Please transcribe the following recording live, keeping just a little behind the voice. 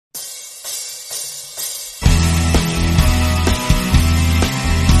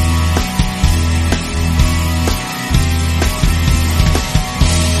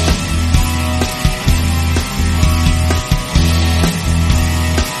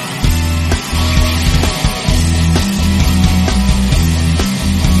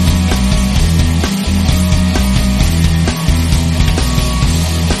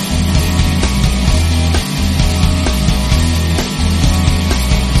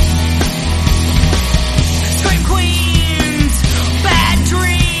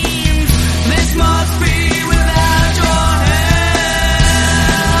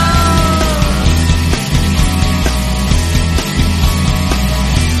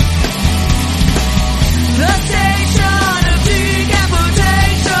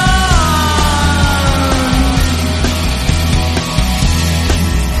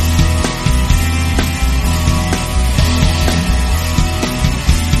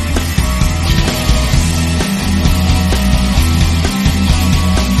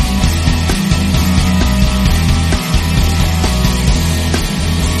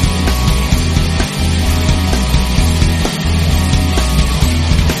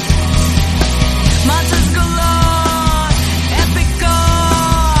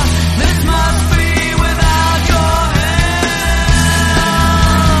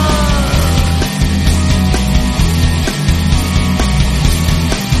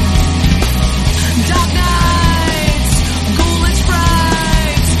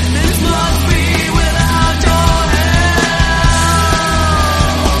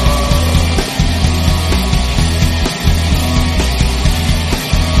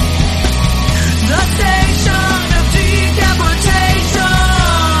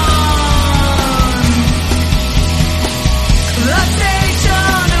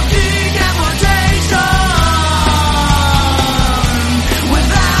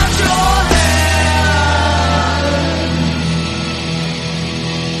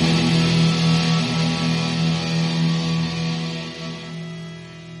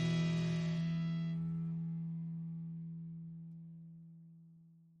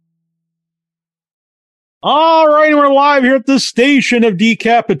All right, we're live here at the station of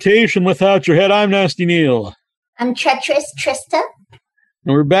decapitation without your head. I'm Nasty Neil. I'm Treacherous Trista.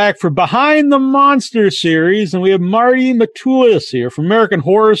 And we're back for Behind the Monster series, and we have Marti and Matulis here from American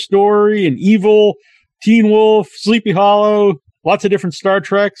Horror Story and Evil, Teen Wolf, Sleepy Hollow, lots of different Star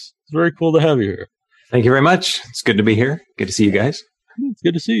Treks. It's very cool to have you here. Thank you very much. It's good to be here. Good to see you guys. It's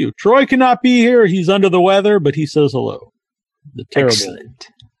good to see you. Troy cannot be here. He's under the weather, but he says hello. The terrible. Excellent.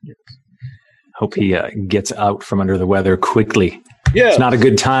 Yes. Hope he gets out from under the weather quickly. Yeah. It's not a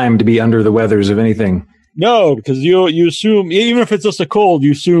good time to be under the weathers of anything. No, because you assume, even if it's just a cold,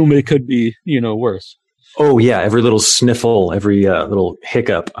 you assume it could be, worse. Oh, yeah. Every little sniffle, every little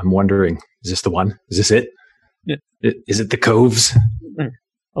hiccup, I'm wondering, is this the one? Is this it? Yeah. Is it the coves?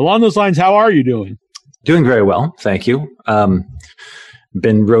 Along those lines, how are you doing? Doing very well. Thank you.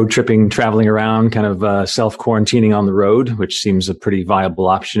 Been road tripping, traveling around, kind of self-quarantining on the road, which seems a pretty viable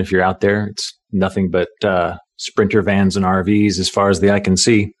option if you're out there. It's nothing but Sprinter vans and RVs as far as the eye can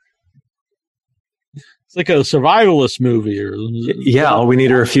see. It's like a survivalist movie. Yeah, all we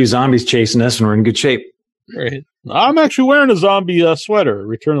need are a few zombies chasing us and we're in good shape. Right. I'm actually wearing a zombie sweater.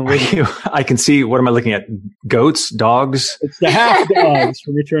 Return of the Living Dead. I can see, what am I looking at? Goats? Dogs? It's the half dogs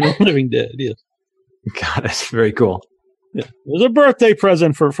from Return of the Living Dead, yes. God, that's very cool. Yeah. It was a birthday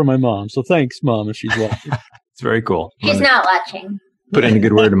present for my mom, so thanks, Mom, if she's watching. It's very cool. She's not watching. Put in a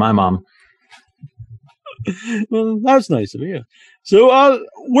good word to my mom. Well, that's nice of you. Yeah. So,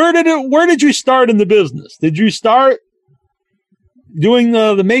 where did you start in the business? Did you start doing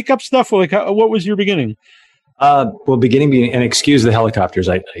the makeup stuff? Like, what was your beginning? Well, beginning being, and excuse the helicopters,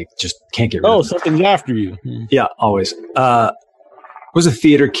 I just can't get rid of them. Oh, something's after you. Yeah, always. Was a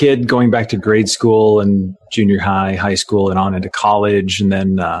theater kid going back to grade school and junior high, high school, and on into college. And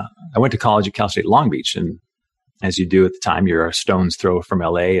then I went to college at Cal State Long Beach. And as you do at the time, you're a stone's throw from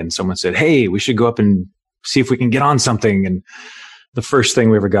LA. And someone said, hey, we should go up and see if we can get on something. And the first thing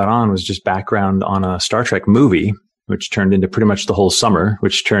we ever got on was just background on a Star Trek movie, which turned into pretty much the whole summer,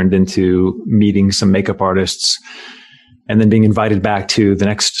 which turned into meeting some makeup artists and then being invited back to the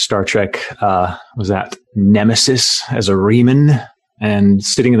next Star Trek, was that Nemesis as a Reman, and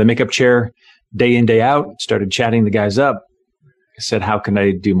sitting in the makeup chair day in, day out, started chatting the guys up. I said, how can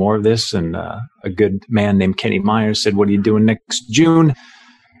I do more of this? And a good man named Kenny Myers said, what are you doing next June?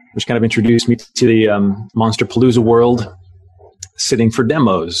 Which kind of introduced me to the Monsterpalooza world, sitting for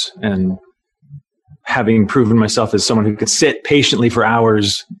demos and having proven myself as someone who could sit patiently for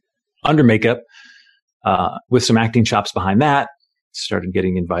hours under makeup with some acting chops behind that, started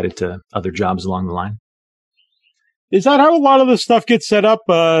getting invited to other jobs along the line. Is that how a lot of the stuff gets set up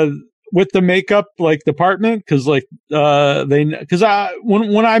with the makeup department? Because when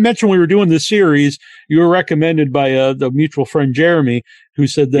I mentioned we were doing this series, you were recommended by the mutual friend Jeremy, who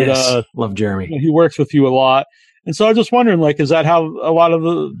said that yes, love Jeremy. He works with you a lot, and so I was just wondering, is that how a lot of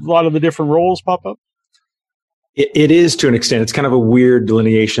the different roles pop up? It is, to an extent. It's kind of a weird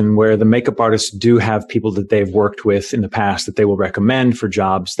delineation where the makeup artists do have people that they've worked with in the past that they will recommend for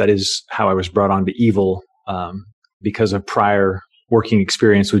jobs. That is how I was brought on to Evil. Because of prior working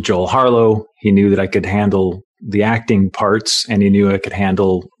experience with Joel Harlow, he knew that I could handle the acting parts, and he knew I could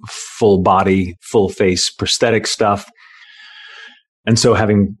handle full body, full face prosthetic stuff. And so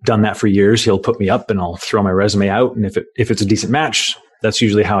having done that for years, he'll put me up and I'll throw my resume out. And if it's a decent match, that's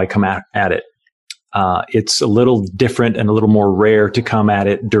usually how I come at it. It's a little different and a little more rare to come at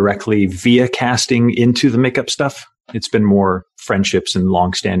it directly via casting into the makeup stuff. It's been more friendships and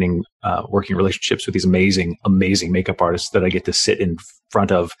longstanding working relationships with these amazing, amazing makeup artists that I get to sit in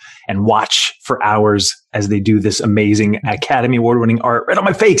front of and watch for hours as they do this amazing Academy Award-winning art right on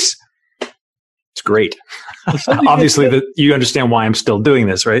my face. It's great. Obviously, you understand why I'm still doing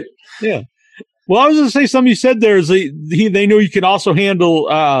this, right? Yeah. Well, I was going to say something you said there is they know you can also handle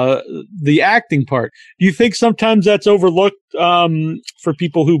the acting part. Do you think sometimes that's overlooked for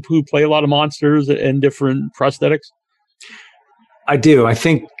people who play a lot of monsters and different prosthetics? I do. I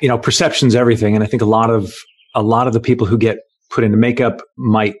think, perception's everything. And I think a lot of the people who get put into makeup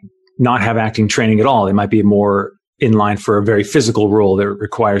might not have acting training at all. They might be more in line for a very physical role that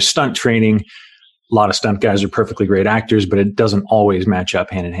requires stunt training. A lot of stunt guys are perfectly great actors, but it doesn't always match up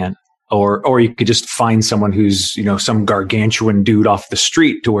hand in hand. Or you could just find someone who's, some gargantuan dude off the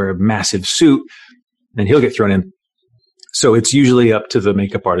street to wear a massive suit and he'll get thrown in. So it's usually up to the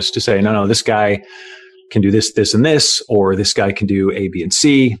makeup artist to say, no, this guy can do this, this, and this, or this guy can do A, B, and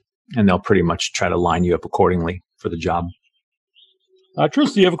C. And they'll pretty much try to line you up accordingly for the job.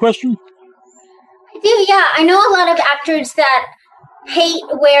 Tris, do you have a question? I do, yeah. I know a lot of actors that hate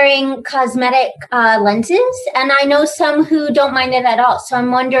wearing cosmetic lenses, and I know some who don't mind it at all. So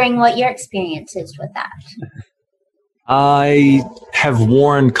I'm wondering what your experience is with that. I have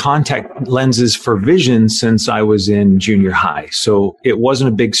worn contact lenses for vision since I was in junior high. So it wasn't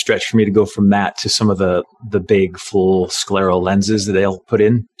a big stretch for me to go from that to some of the big full scleral lenses that they'll put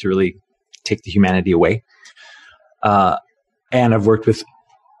in to really take the humanity away. And I've worked with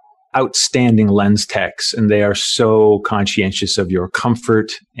outstanding lens techs, and they are so conscientious of your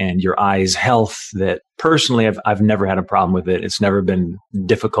comfort and your eyes' health that personally I've never had a problem with it. It's never been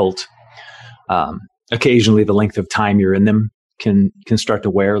difficult. Occasionally the length of time you're in them can start to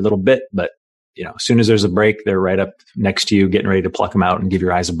wear a little bit, but as soon as there's a break, they're right up next to you, getting ready to pluck them out and give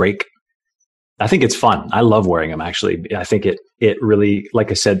your eyes a break. I think it's fun. I love wearing them, actually. I think it really,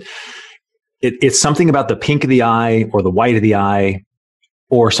 like I said, it's something about the pink of the eye or the white of the eye,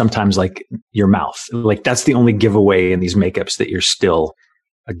 or sometimes like your mouth. Like that's the only giveaway in these makeups that you're still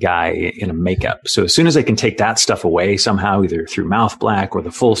a guy in a makeup. So as soon as I can take that stuff away somehow, either through mouth black or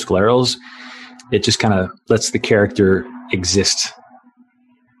the full sclerals, it just kind of lets the character exist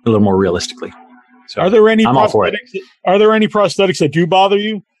a little more realistically. So are there any I'm all for it. Are there any prosthetics that do bother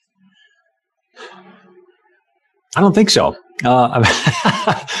you? I don't think so.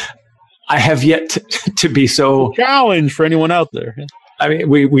 I have yet to be so challenge for anyone out there. I mean,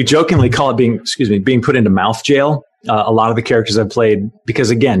 we jokingly call it being put into mouth jail. A lot of the characters I've played, because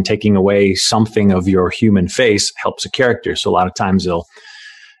again, taking away something of your human face helps a character. So a lot of times they'll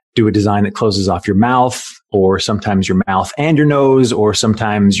do a design that closes off your mouth, or sometimes your mouth and your nose, or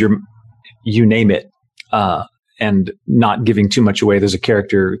sometimes you name it. And not giving too much away. There's a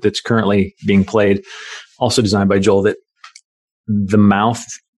character that's currently being played, also designed by Joel, that the mouth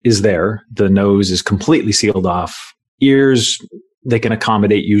is there. The nose is completely sealed off. Ears, they can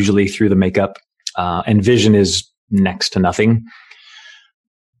accommodate usually through the makeup. And vision is next to nothing.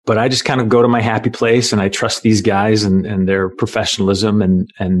 But I just kind of go to my happy place and I trust these guys and their professionalism, and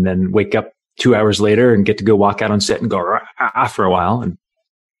then wake up 2 hours later and get to go walk out on set and go for a while.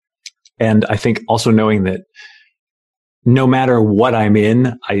 And I think also knowing that no matter what I'm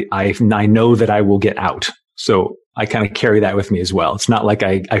in, I know that I will get out. So I kind of carry that with me as well. It's not like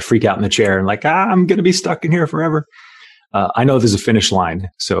I freak out in the chair and like, I'm going to be stuck in here forever. I know there's a finish line.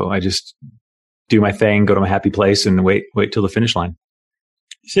 So I just do my thing, go to my happy place and wait till the finish line.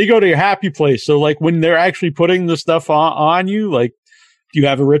 So you go to your happy place. So like when they're actually putting the stuff on you, like, do you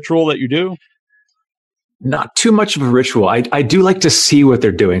have a ritual that you do? Not too much of a ritual. I do like to see what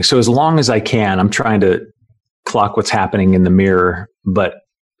they're doing. So as long as I can, I'm trying to clock what's happening in the mirror. But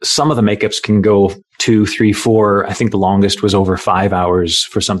some of the makeups can go 2, 3, 4. I think the longest was over 5 hours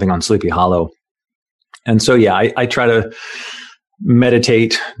for something on Sleepy Hollow. And so, yeah, I try to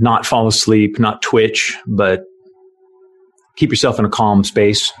meditate, not fall asleep, not twitch, but keep yourself in a calm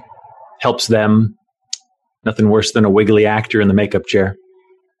space. Helps them. Nothing worse than a wiggly actor in the makeup chair.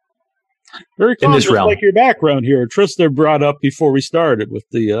 Very in this realm. Like your background here. Trista brought up before we started with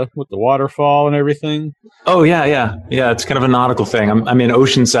the waterfall and everything. Oh yeah. It's kind of a nautical thing. I'm in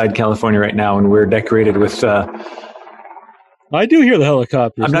Oceanside, California right now, and we're decorated with. I do hear the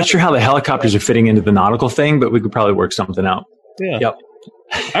helicopters. I'm not sure how the helicopters are fitting into the nautical thing, but we could probably work something out. Yeah. Yep.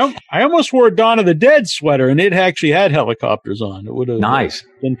 I almost wore a Dawn of the Dead sweater, and it actually had helicopters on. It would have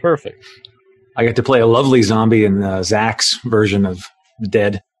been perfect. I got to play a lovely zombie in Zach's version of the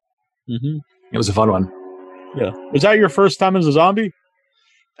Dead. Mm-hmm. It was a fun one. Yeah. Was that your first time as a zombie?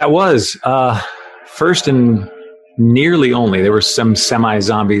 That was first and nearly only. There were some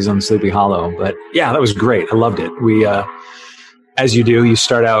semi-zombies on Sleepy Hollow, but yeah, that was great. I loved it. We, as you do, you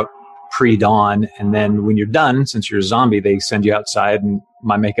start out pre-dawn, and then when you're done, since you're a zombie, they send you outside, and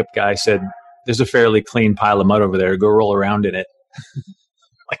my makeup guy said, there's a fairly clean pile of mud over there. Go roll around in it.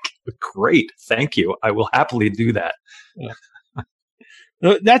 Like, great. Thank you. I will happily do that. Yeah.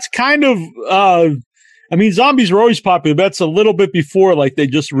 That's kind of, zombies were always popular. But that's a little bit before, like, they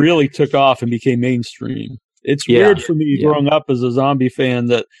just really took off and became mainstream. It's weird for me growing up as a zombie fan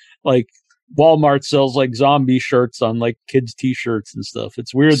that, like, Walmart sells, like, zombie shirts on, like, kids' T-shirts and stuff.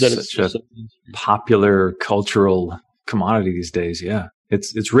 It's weird that it's such a popular cultural commodity these days. Yeah.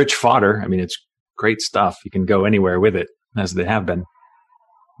 It's rich fodder. I mean, it's great stuff. You can go anywhere with it, as they have been.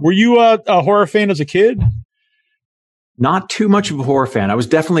 Were you a horror fan as a kid? Not too much of a horror fan. I was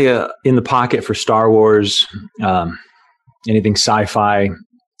definitely in the pocket for Star Wars, anything sci-fi.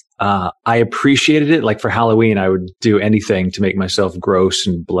 I appreciated it. Like for Halloween, I would do anything to make myself gross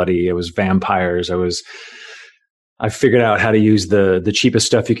and bloody. It was vampires. I figured out how to use the cheapest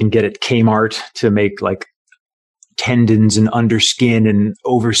stuff you can get at Kmart to make like tendons and underskin and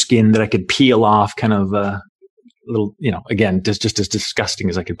overskin that I could peel off, kind of little, again, just as disgusting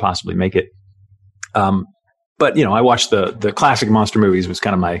as I could possibly make it. But I watched the classic monster movies was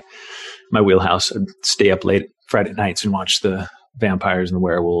kind of my wheelhouse. I'd stay up late Friday nights and watch the vampires and the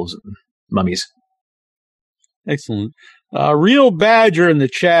werewolves and mummies. Excellent. Real Badger in the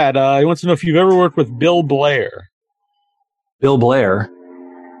chat. He wants to know if you've ever worked with Bill Blair. Bill Blair.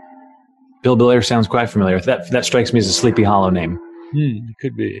 Bill Blair sounds quite familiar. That strikes me as a Sleepy Hollow name. It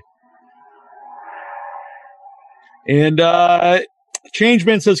could be. And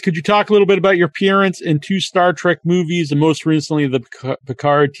Changeman says, could you talk a little bit about your appearance in 2 Star Trek movies and most recently the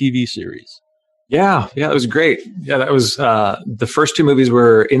Picard TV series? Yeah, it was great. Yeah, that was the first 2 movies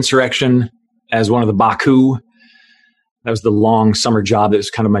were Insurrection as one of the Baku. That was the long summer job. That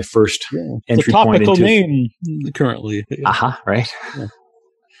was kind of my first entry point into. Topical name currently. Right. Yeah.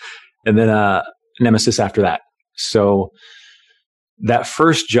 And then Nemesis after that. So that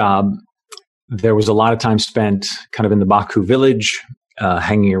first job, there was a lot of time spent kind of in the Baku village,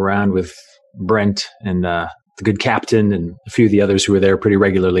 hanging around with Brent and the good captain and a few of the others who were there pretty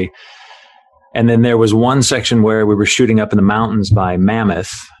regularly. And then there was one section where we were shooting up in the mountains by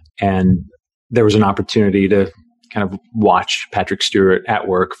Mammoth, and there was an opportunity to kind of watch Patrick Stewart at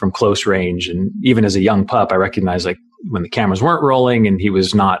work from close range. And even as a young pup, I recognized like when the cameras weren't rolling and he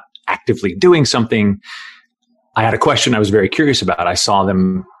was not actively doing something, I had a question I was very curious about. I saw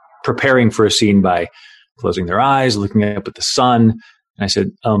them preparing for a scene by closing their eyes, looking up at the sun. And I said,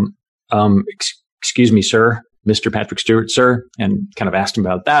 excuse me, sir, Mr. Patrick Stewart, sir, and kind of asked him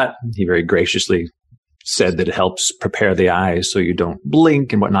about that. He very graciously said that it helps prepare the eyes so you don't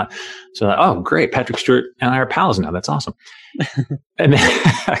blink and whatnot. So, oh, great. Patrick Stewart and I are pals now. That's awesome. And then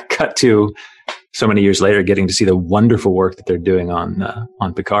I cut to so many years later getting to see the wonderful work that they're doing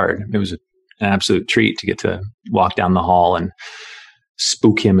on Picard. It was an absolute treat to get to walk down the hall and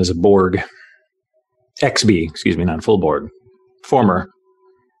spook him as a Borg. XB, excuse me, not full Borg. Former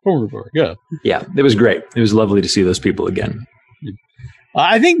Borg, yeah. Yeah, it was great. It was lovely to see those people again.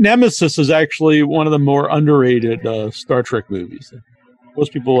 I think Nemesis is actually one of the more underrated Star Trek movies.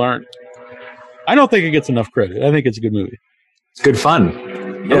 Most people aren't. I don't think it gets enough credit. I think it's a good movie. It's good fun.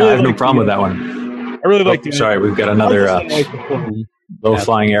 Yeah, I have no problem with that one. I really like the. Sorry, we've got another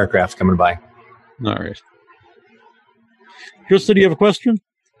low-flying aircraft coming by. All right. Krista, do you have a question?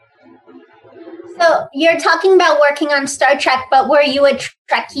 So you're talking about working on Star Trek, but were you a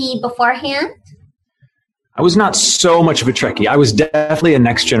Trekkie beforehand? I was not so much of a Trekkie. I was definitely a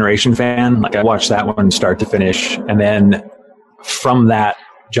Next Generation fan. Like I watched that one start to finish. And then from that,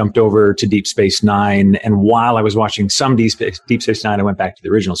 jumped over to Deep Space Nine. And while I was watching some Deep Space Nine, I went back to the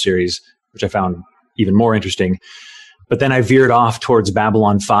original series, which I found even more interesting. But then I veered off towards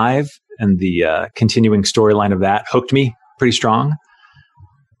Babylon 5, and the continuing storyline of that hooked me pretty strong.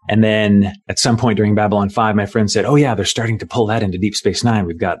 And then at some point during Babylon 5, my friend said, oh yeah, they're starting to pull that into Deep Space Nine.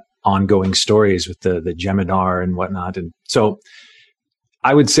 We've got ongoing stories with the Jem'Hadar and whatnot. And so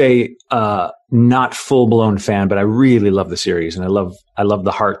I would say not full-blown fan, but I really love the series, and I love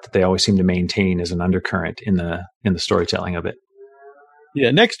the heart that they always seem to maintain as an undercurrent in the storytelling of it. Yeah,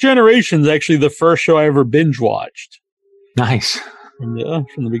 Next Generation's actually the first show I ever binge watched. Nice. From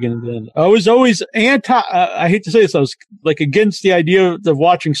the beginning to the end. I was always I hate to say this, I was like against the idea of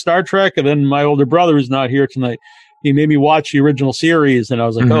watching Star Trek, and then my older brother, who's not here tonight, he made me watch the original series, and I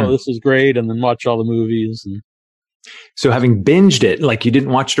was like, oh, this is great, and then watch all the movies. And so having binged it, like you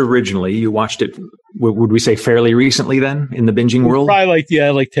didn't watch it originally, you watched it, would we say fairly recently then in the binging world? Probably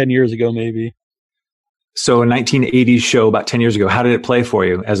like 10 years ago, maybe. So a 1980s show about 10 years ago, how did it play for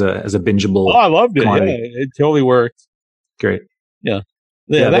you as a bingeable? Oh, I loved it. quantity? Yeah, it totally worked. Great. Yeah.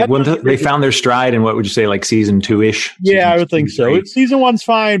 They found their stride in what would you say, like season 2-ish? Yeah, I would think so. Season 1's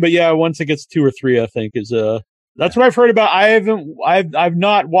fine, but yeah, once it gets 2 or 3, I think is that's what I've heard about. I've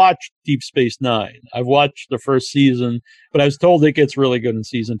not watched Deep Space Nine. I've watched the first season, but I was told it gets really good in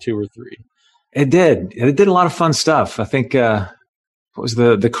season 2 or 3. It did. It did a lot of fun stuff. I think what was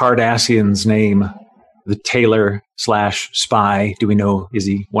the Cardassian's name? The Taylor / spy. Do we know, is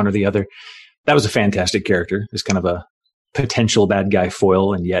he one or the other? That was a fantastic character. It's kind of a potential bad guy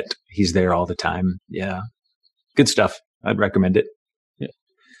foil, and yet he's there all the time. Yeah. Good stuff. I'd recommend it.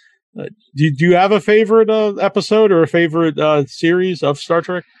 Yeah. Do you have a favorite episode or a favorite series of Star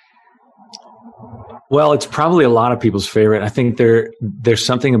Trek? Well, it's probably a lot of people's favorite. I think there's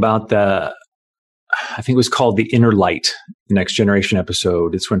something about I think it was called The Inner Light, Next Generation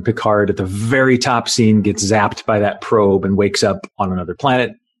episode. It's when Picard at the very top scene gets zapped by that probe and wakes up on another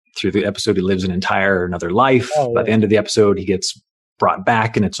planet. Through the episode, he lives an entire another life. Oh, by the end of the episode, he gets brought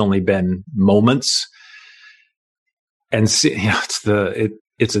back, and it's only been moments. And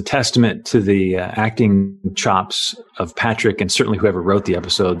it it's a testament to the acting chops of Patrick and certainly whoever wrote the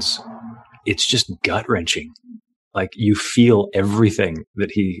episodes. It's just gut wrenching. Like you feel everything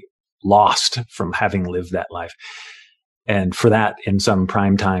that he lost from having lived that life. And for that in some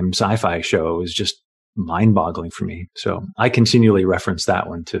primetime sci-fi show is just mind boggling for me. So I continually reference that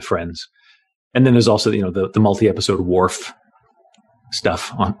one to friends. And then there's also, the multi-episode Worf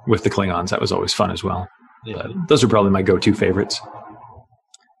stuff with the Klingons. That was always fun as well. Yeah. But those are probably my go-to favorites.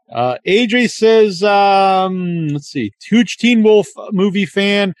 AJ says, let's see, huge Teen Wolf movie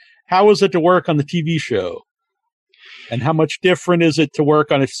fan. How was it to work on the TV show? And how much different is it to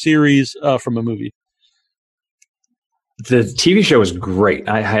work on a series from a movie? The TV show was great.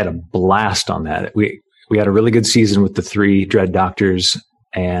 I had a blast on that. We had a really good season with the 3 Dread Doctors,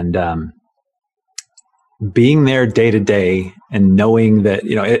 and being there day to day and knowing that,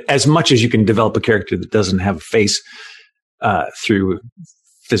 as much as you can develop a character that doesn't have a face through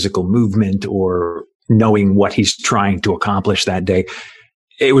physical movement or knowing what he's trying to accomplish that day,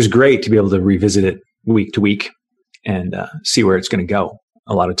 it was great to be able to revisit it week to week and see where it's going to go.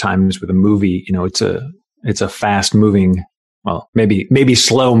 A lot of times with a movie, it's a fast moving, well, maybe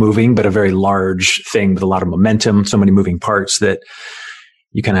slow moving, but a very large thing with a lot of momentum, so many moving parts that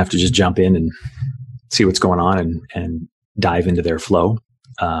you kind of have to just jump in and see what's going on and dive into their flow.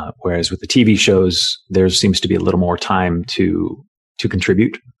 Whereas with the TV shows, there seems to be a little more time to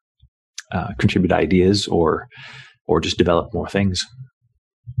contribute ideas or just develop more things.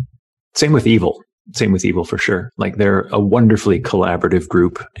 Same with Evil for sure. Like they're a wonderfully collaborative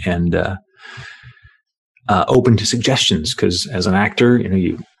group and open to suggestions, because as an actor,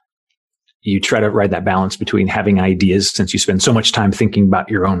 you try to ride that balance between having ideas, since you spend so much time thinking about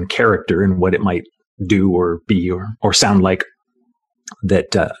your own character and what it might do or be or sound like,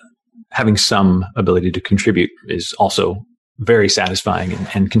 that having some ability to contribute is also very satisfying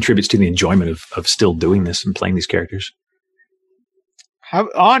and contributes to the enjoyment of still doing this and playing these characters.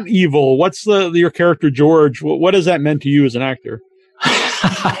 On Evil, what's your character George? What has that meant to you as an actor?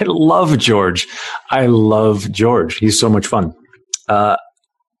 I love George. He's so much fun. I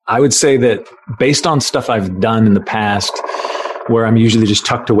would say that based on stuff I've done in the past, where I'm usually just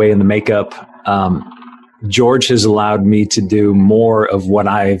tucked away in the makeup, George has allowed me to do more of what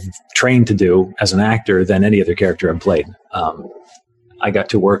I've trained to do as an actor than any other character I've played. I got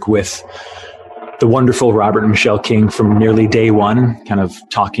to work with the wonderful Robert and Michelle King from nearly day one, kind of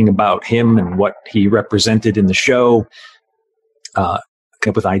talking about him and what he represented in the show, come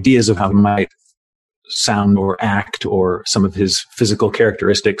up with ideas of how he might sound or act or some of his physical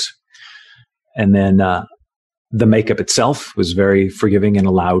characteristics. And then the makeup itself was very forgiving and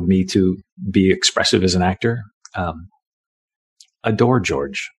allowed me to be expressive as an actor. Adore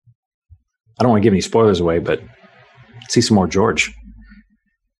George. I don't want to give any spoilers away, but see some more George.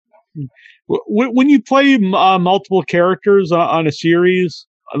 When you play multiple characters on a series,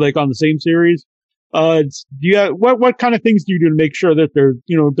 like on the same series, do you have, what kind of things do you do to make sure that they're,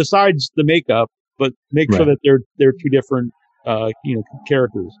 besides the makeup, but make sure that they're two different,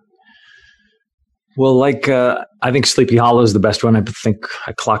 characters? Well, I think Sleepy Hollow is the best one. I think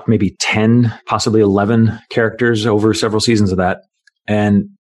I clocked maybe 10, possibly 11 characters over several seasons of that.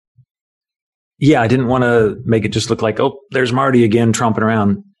 And yeah, I didn't want to make it just look like, oh, there's Marty again tromping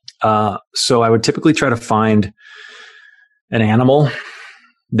around. So I would typically try to find an animal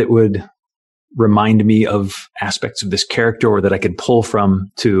that would remind me of aspects of this character or that I could pull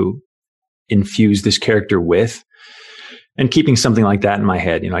from to infuse this character with. And keeping something like that in my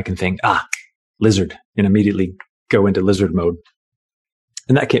head, I can think, lizard, and immediately go into lizard mode.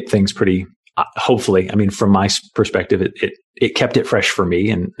 And that kept things pretty, hopefully, from my perspective, it kept it fresh for me.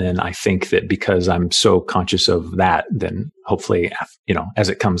 And I think that because I'm so conscious of that, then hopefully, as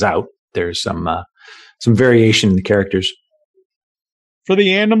it comes out, there's some variation in the characters. For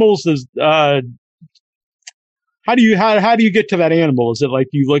the animals, how do you get to that animal? Is it like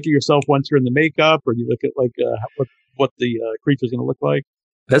you look at yourself once you're in the makeup, or do you look at what the creature's going to look like?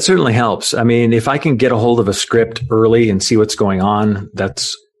 That certainly helps. If I can get a hold of a script early and see what's going on,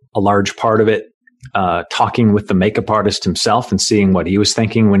 that's a large part of it. Talking with the makeup artist himself and seeing what he was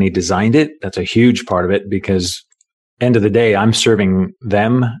thinking when he designed it, that's a huge part of it, because end of the day, I'm serving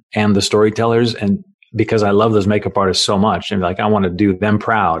them and the storytellers. And because I love those makeup artists so much, and I want to do them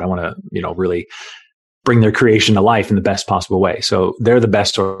proud. I want to, really bring their creation to life in the best possible way. So they're the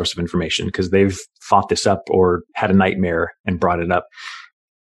best source of information because they've thought this up or had a nightmare and brought it up.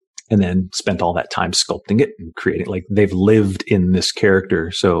 And then spent all that time sculpting it and creating it. They've lived in this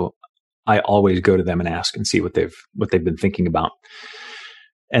character. So I always go to them and ask and see what they've been thinking about.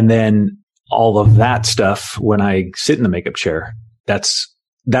 And then all of that stuff, when I sit in the makeup chair, that's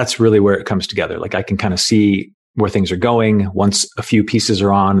that's really where it comes together. Like I can kind of see where things are going. Once a few pieces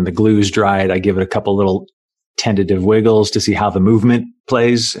are on and the glue's dried, I give it a couple little tentative wiggles to see how the movement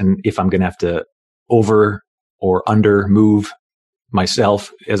plays and if I'm going to have to over or under move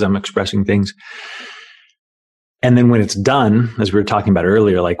myself as I'm expressing things. And then when it's done, as we were talking about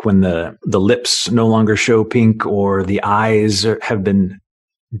earlier, like when the lips no longer show pink or the eyes have been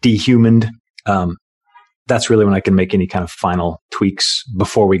dehumaned, that's really when I can make any kind of final tweaks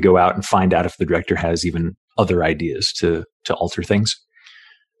before we go out and find out if the director has even other ideas to alter things.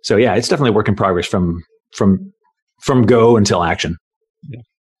 So yeah, it's definitely a work in progress from go until action.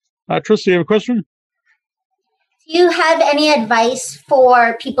 Yeah. Tristan, you have a question? Do you have any advice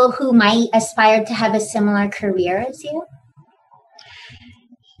for people who might aspire to have a similar career as you?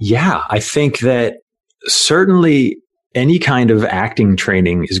 Yeah, I think that certainly any kind of acting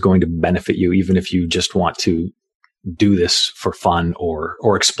training is going to benefit you, even if you just want to do this for fun or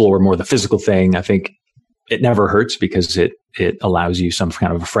explore more the physical thing. I think it never hurts because it allows you some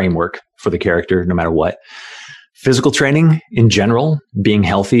kind of a framework for the character, no matter what. Physical training in general, being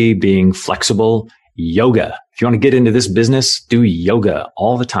healthy, being flexible, yoga. If you want to get into this business, do yoga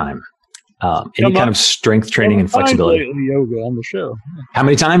all the time. Any kind of strength training and flexibility. Yoga on the show. How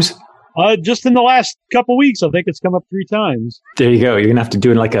many times? Just in the last couple weeks, I think it's come up 3 times. There you go. You're going to have to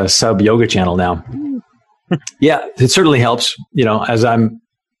do it like a sub yoga channel now. Yeah, it certainly helps. You know, as I'm,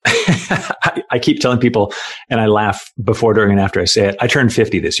 I keep telling people, and I laugh before, during, and after I say it, I turned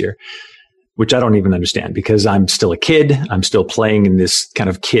 50 this year, which I don't even understand because I'm still a kid. I'm still playing in this kind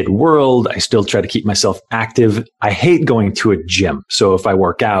of kid world. I still try to keep myself active. I hate going to a gym. So if I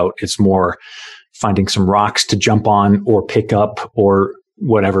work out, it's more finding some rocks to jump on or pick up or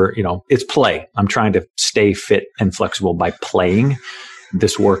whatever, you know, it's play. I'm trying to stay fit and flexible by playing.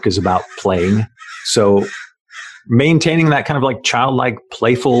 This work is about playing. So maintaining that kind of like childlike,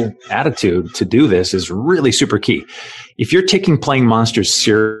 playful attitude to do this is really super key. If you're taking playing monsters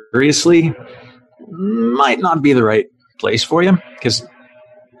seriously, might not be the right place for you because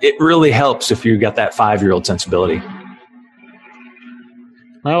it really helps if you got that 5-year-old sensibility.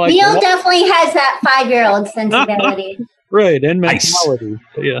 Neil definitely has that 5-year-old sensibility. Right, and mentality.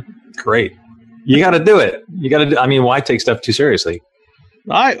 Nice. Yeah. Great. You got to do it. I mean, why take stuff too seriously?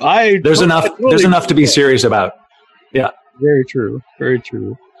 There's enough to be serious about. Yeah. Very true. Very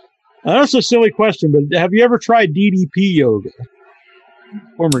true. That's a silly question, but have you ever tried DDP yoga?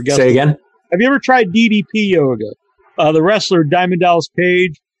 Former guest. Say again? Have you ever tried DDP yoga? The wrestler Diamond Dallas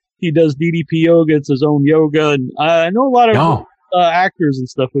Page, he does DDP yoga. It's his own yoga. And I know a lot of actors and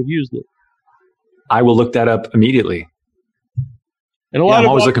stuff have used it. I will look that up immediately. And I'm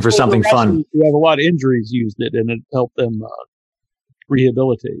always looking for something fun. Who have a lot of injuries used it, and it helped them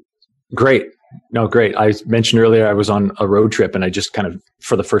rehabilitate. Great. No, great. I mentioned earlier I was on a road trip, and I just kind of,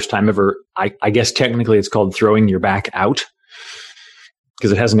 for the first time ever, I guess technically it's called throwing your back out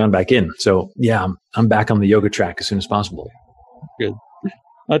because it hasn't gone back in. So, yeah, I'm back on the yoga track as soon as possible. Good.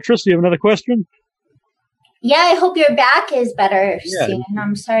 Tristan, you have another question? Yeah, I hope your back is better soon.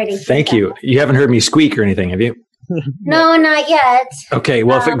 I'm sorry to hear Thank you. You haven't heard me squeak or anything, have you? No, not yet. Okay,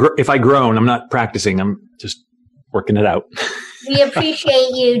 well, if I groan, I'm not practicing. I'm just working it out. We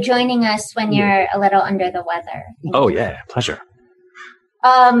appreciate you joining us when you're a little under the weather. Yeah, pleasure.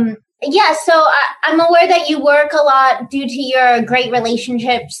 So I'm aware that you work a lot due to your great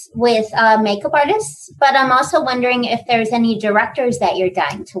relationships with makeup artists, but I'm also wondering if there's any directors that you're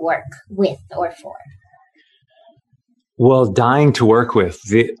dying to work with or for. Well, dying to work with.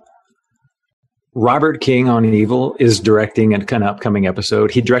 Robert King on Evil is directing a kind of upcoming episode.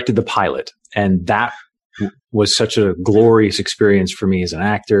 He directed the pilot, and that was such a glorious experience for me as an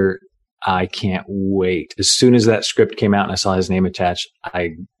actor. I can't wait. As soon as that script came out and I saw his name attached,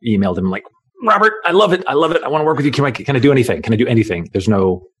 I emailed him like, Robert, I love it. I want to work with you. Can I do anything? Can I do anything? There's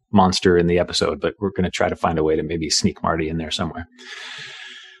no monster in the episode, but we're going to try to find a way to maybe sneak Marty in there somewhere.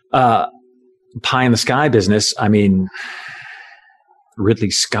 Pie in the Sky business. I mean,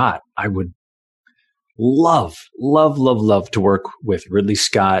 Ridley Scott, I would love to work with Ridley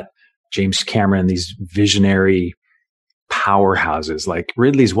Scott, James Cameron, these visionary powerhouses. Like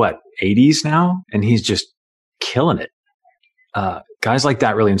Ridley's 80s now, and he's just killing it. Guys like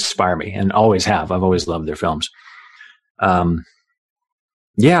that really inspire me and always have. I've always loved their films. I'll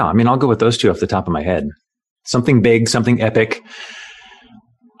go with those two off the top of my head. Something big, something epic.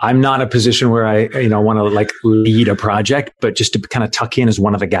 I'm not in a position where I, want to lead a project, but just to kind of tuck in as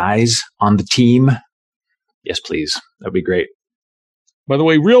one of the guys on the team. Yes, please. That'd be great. By the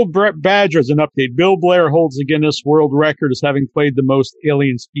way, Real Badger has an update. Bill Blair holds the Guinness World Record as having played the most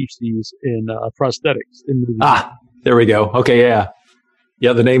alien species in prosthetics in movies. There we go. Okay, yeah.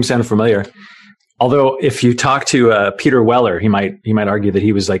 Yeah, the name sounded familiar. Although, if you talk to Peter Weller, he might argue that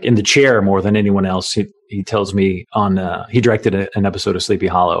he was like in the chair more than anyone else. He tells me he directed an episode of Sleepy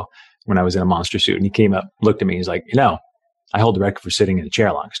Hollow when I was in a monster suit, and he came up, looked at me, he's like, I hold the record for sitting in the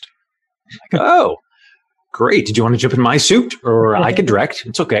chair longest. I'm like, oh, great! Did you want to jump in my suit, or I could direct?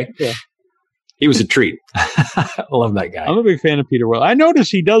 It's okay. Yeah. He was a treat. I love that guy. I'm a big fan of Peter Weller. I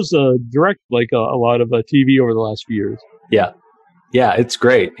noticed he does direct like a lot of TV over the last few years. Yeah, it's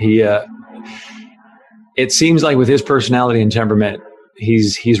great. He. It seems like with his personality and temperament,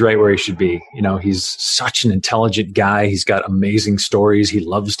 he's right where he should be. He's such an intelligent guy. He's got amazing stories. He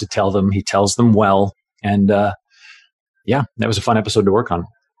loves to tell them. He tells them well. And that was a fun episode to work on.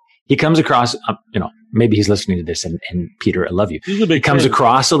 He comes across, maybe he's listening to this, and Peter, I love you. He comes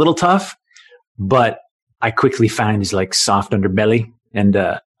across a little tough, but I quickly find his like soft underbelly, and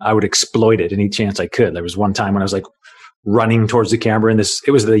I would exploit it any chance I could. There was one time when I was like running towards the camera, and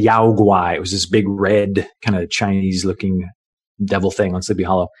it was the Yao Guai. It was this big red kind of Chinese looking devil thing on Sleepy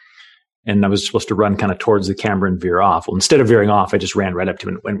Hollow. And I was supposed to run kind of towards the camera and veer off. Well, instead of veering off, I just ran right up to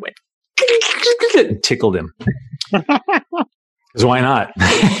him and went and tickled him. Because why not?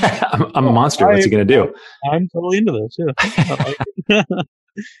 I'm a monster. What's he going to do? I'm totally into this. Yeah.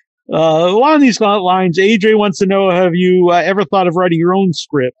 Along these lines, AJ wants to know, have you ever thought of writing your own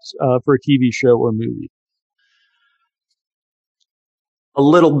scripts for a TV show or movie? A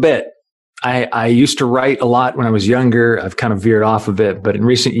little bit. I used to write a lot when I was younger. I've kind of veered off of it, but in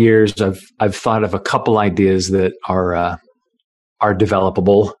recent years, I've thought of a couple ideas that are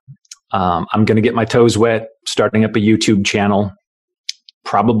developable. I'm going to get my toes wet, starting up a YouTube channel,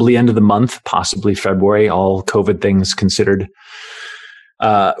 probably end of the month, possibly February, all COVID things considered,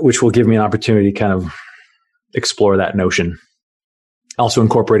 which will give me an opportunity to kind of explore that notion. Also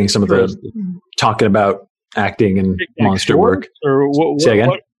incorporating some of the talking about acting and monster work. Or say again?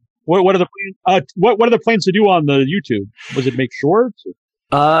 What are the plans? What are the plans to do on the YouTube? Was it make shorts?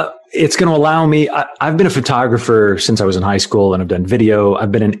 It's going to allow me. I've been a photographer since I was in high school, and I've done video.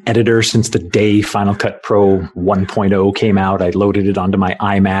 I've been an editor since the day Final Cut Pro 1.0 came out. I loaded it onto my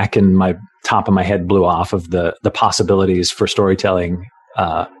iMac, and my top of my head blew off of the possibilities for storytelling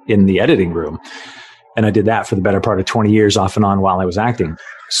in the editing room. And I did that for the better part of 20 years, off and on, while I was acting.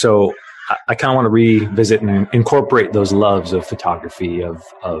 So I kind of want to revisit and incorporate those loves of photography,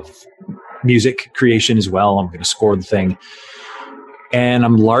 of music creation as well. I'm going to score the thing. And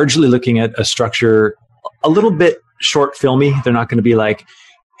I'm largely looking at a structure a little bit short filmy. They're not going to be like,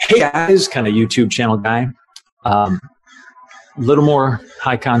 hey guys, kind of YouTube channel guy. A little more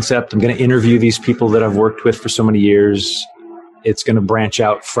high concept. I'm going to interview these people that I've worked with for so many years. It's going to branch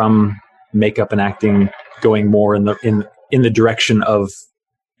out from makeup and acting, going more in the direction of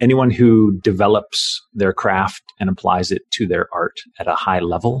anyone who develops their craft and applies it to their art at a high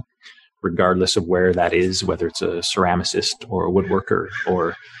level, regardless of where that is, whether it's a ceramicist or a woodworker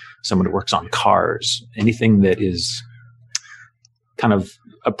or someone who works on cars, anything that is kind of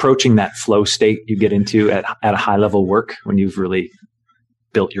approaching that flow state you get into at a high level work when you've really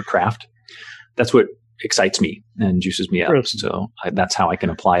built your craft. That's what excites me and juices me up. So that's how I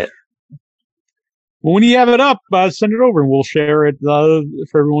can apply it. Well, when you have it up, send it over and we'll share it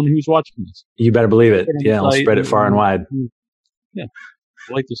for everyone who's watching this. You better believe it. Yeah, I'll spread it far and wide. Yeah,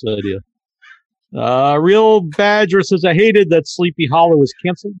 I like this idea. Real Badger says, I hated that Sleepy Hollow was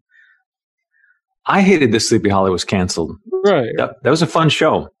canceled. I hated that Sleepy Hollow was canceled. Right. That was a fun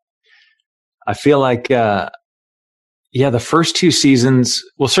show. I feel like, the first two seasons,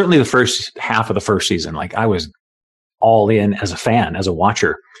 well, certainly the first half of the first season, like I was all in as a fan, as a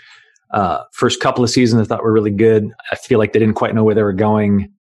watcher. First couple of seasons I thought were really good. I feel like they didn't quite know where they were going.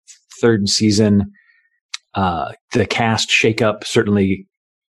 Third season, the cast shakeup certainly,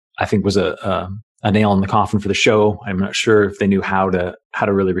 I think, was a nail in the coffin for the show. I'm not sure if they knew how to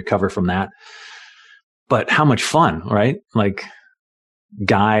really recover from that. But how much fun, right? Like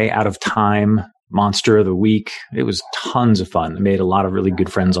Guy Out of Time, Monster of the Week. It was tons of fun. I made a lot of really good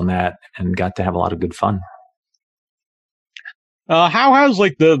friends on that and got to have a lot of good fun. How has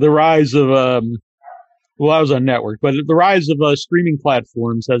like the rise of I was on network, but the rise of streaming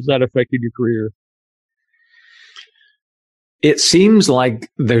platforms, has that affected your career? It seems like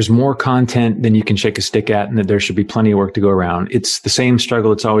there's more content than you can shake a stick at, and that there should be plenty of work to go around. It's the same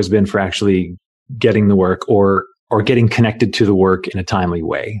struggle it's always been for actually getting the work or getting connected to the work in a timely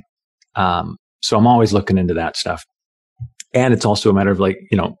way. So I'm always looking into that stuff. And it's also a matter of like,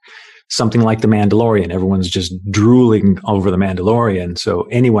 something like The Mandalorian. Everyone's just drooling over The Mandalorian. So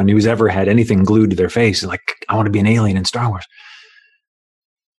anyone who's ever had anything glued to their face is like, I want to be an alien in Star Wars.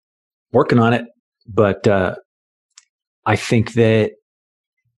 Working on it. But I think that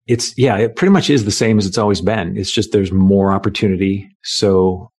it pretty much is the same as it's always been. It's just there's more opportunity.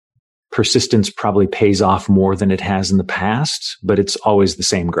 So persistence probably pays off more than it has in the past, but it's always the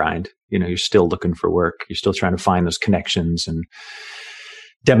same grind. You're still looking for work. You're still trying to find those connections and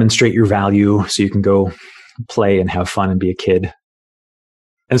demonstrate your value so you can go play and have fun and be a kid.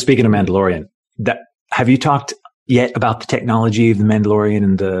 And speaking of Mandalorian, have you talked yet about the technology of the Mandalorian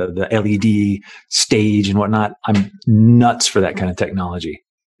and the LED stage and whatnot? I'm nuts for that kind of technology.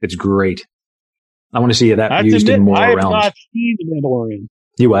 It's great. I want to see that used in more realms. I have not seen the Mandalorian.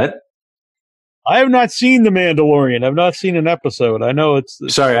 You what? I have not seen the Mandalorian. I've not seen an episode. I know it's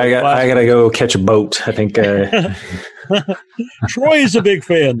sorry. I gotta go catch a boat. I think Troy is a big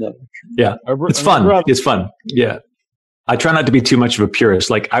fan, though. Yeah, it's fun. It's fun. Yeah, I try not to be too much of a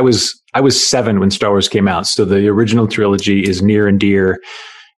purist. Like I was 7 when Star Wars came out, so the original trilogy is near and dear.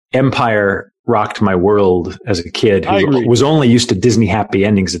 Empire rocked my world as a kid who was only used to Disney happy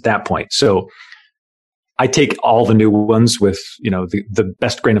endings at that point. So I take all the new ones with, the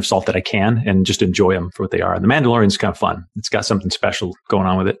best grain of salt that I can and just enjoy them for what they are. And the Mandalorian's kind of fun. It's got something special going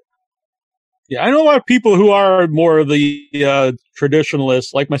on with it. Yeah, I know a lot of people who are more of the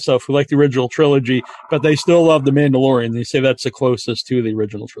traditionalists, like myself, who like the original trilogy, but they still love the Mandalorian. They say that's the closest to the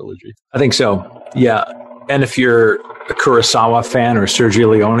original trilogy. I think so. Yeah. And if you're a Kurosawa fan or a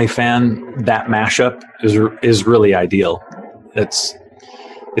Sergio Leone fan, that mashup is really ideal. It's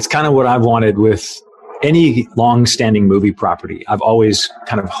kind of what I've wanted with any long-standing movie property. I've always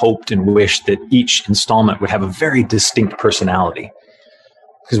kind of hoped and wished that each installment would have a very distinct personality.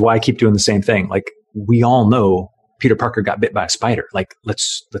 Because why keep doing the same thing? Like, we all know Peter Parker got bit by a spider. Like,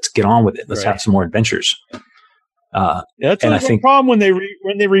 let's get on with it. Let's have some more adventures. That's the problem when they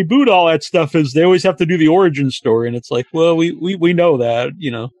reboot all that stuff is they always have to do the origin story, and it's like, well, we know that,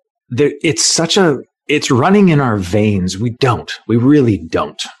 It's running in our veins. We really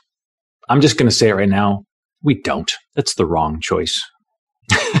don't. I'm just going to say it right now. We don't. That's the wrong choice.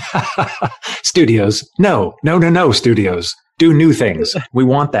 Studios. No, studios. Do new things. We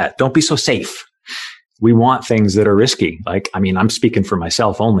want that. Don't be so safe. We want things that are risky. I'm speaking for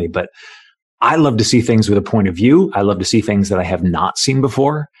myself only, but I love to see things with a point of view. I love to see things that I have not seen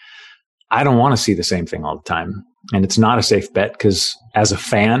before. I don't want to see the same thing all the time. And it's not a safe bet because as a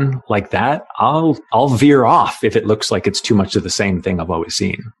fan like that, I'll veer off if it looks like it's too much of the same thing I've always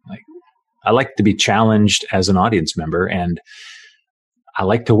seen. I like to be challenged as an audience member, and I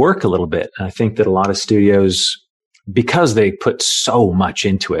like to work a little bit. And I think that a lot of studios, because they put so much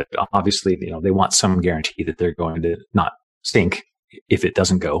into it, obviously, they want some guarantee that they're going to not stink if it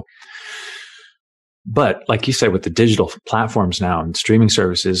doesn't go. But like you said, with the digital platforms now and streaming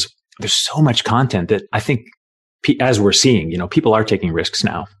services, there's so much content that I think, as we're seeing, people are taking risks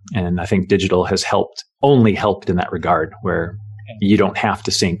now. And I think digital has only helped in that regard, where you don't have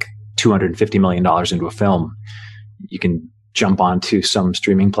to sink $250 million into a film. You can jump onto some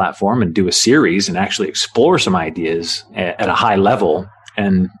streaming platform and do a series and actually explore some ideas at a high level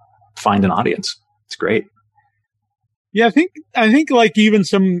and find an audience. It's great. Yeah, I think like even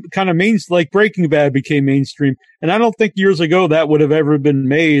some kind of like Breaking Bad became mainstream, and I don't think years ago that would have ever been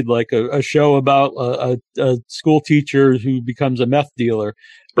made, like a show about a school teacher who becomes a meth dealer.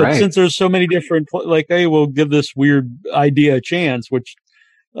 But since there's so many different, hey, we'll give this weird idea a chance, which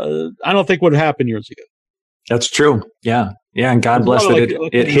I don't think would have happened years ago. That's true. Yeah. Yeah. And God bless that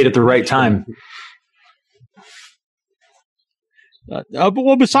it hit at the right time.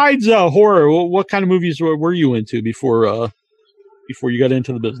 Well, besides horror, what kind of movies were you into before you got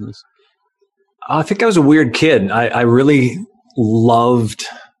into the business? I think I was a weird kid. I really loved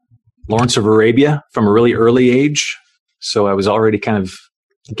Lawrence of Arabia from a really early age. So I was already kind of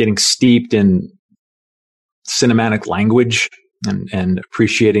getting steeped in cinematic language and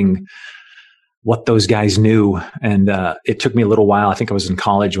appreciating what those guys knew. And it took me a little while. I think I was in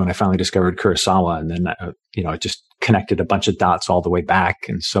college when I finally discovered Kurosawa. And then, I just connected a bunch of dots all the way back.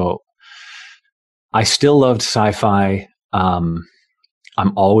 And so I still loved sci-fi. I'm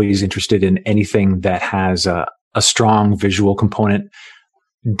always interested in anything that has a strong visual component.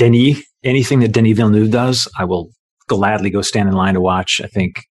 Anything that Denis Villeneuve does, I will gladly go stand in line to watch. I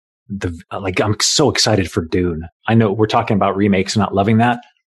think I'm so excited for Dune. I know we're talking about remakes and not loving that.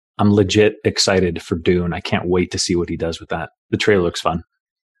 I'm legit excited for Dune. I can't wait to see what he does with that. The trailer looks fun.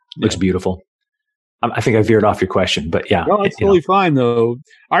 Looks beautiful. I think I veered off your question, but yeah. No, it's totally fine though.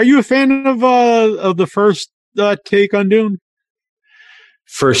 Are you a fan of the first take on Dune?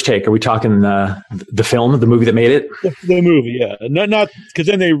 First take? Are we talking the film, the movie that made it? The movie, yeah. Not because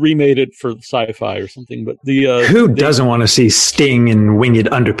then they remade it for sci-fi or something. But who doesn't want to see Sting in winged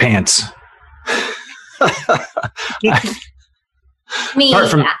underpants? Me. Apart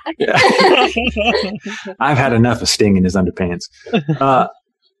from, I've had enough of Sting in his underpants.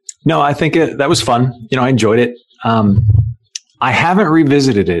 No, I think that was fun. I enjoyed it. I haven't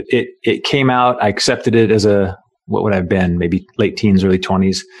revisited it. It came out. I accepted it as what would I have been? Maybe late teens, early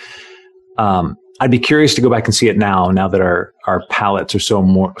 20s. I'd be curious to go back and see it now that our palettes are so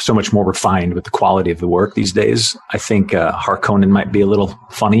much more refined with the quality of the work these days. I think Harkonnen might be a little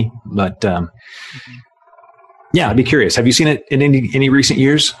funny, but yeah, I'd be curious. Have you seen it in any recent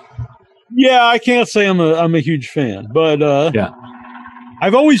years? Yeah, I can't say I'm a huge fan, but yeah,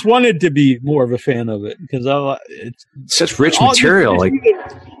 I've always wanted to be more of a fan of it because it's such rich material.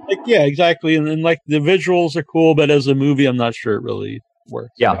 Yeah, exactly, and like the visuals are cool, but as a movie, I'm not sure it really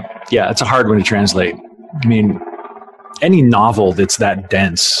works. Yeah, it's a hard one to translate. I mean, any novel that's that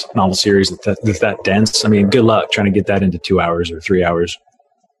dense, novel series that's that dense, I mean, good luck trying to get that into 2 hours or 3 hours.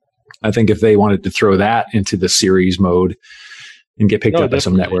 I think if they wanted to throw that into the series mode and get picked up by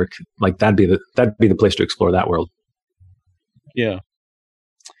some network, like that'd be the place to explore that world. Yeah.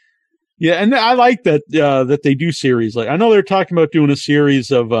 Yeah, and I like that that they do series. Like I know they're talking about doing a series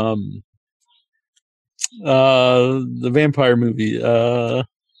of the vampire movie. I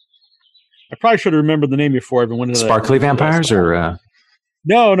probably should have remembered the name before everyone. Sparkly Vampires or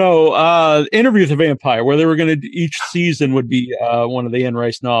no. Interview with a Vampire, where they were going to each season would be one of the Anne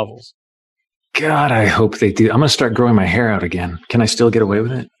Rice novels. God, I hope they do. I'm going to start growing my hair out again. Can I still get away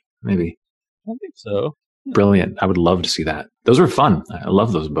with it? Maybe. I think so. Brilliant. I would love to see that. Those were fun. I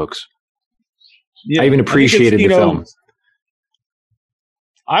love those books. Yeah, I even appreciated the film.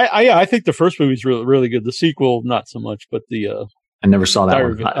 I think the first movie is really, really good. The sequel, not so much, but the I never saw that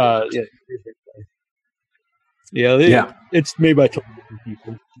one. It's made by totally different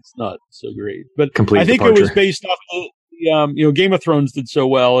people. It's not so great, but Complete I think departure. It was based off the Game of Thrones did so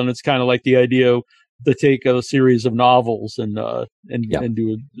well, and it's kind of like the idea to take a series of novels and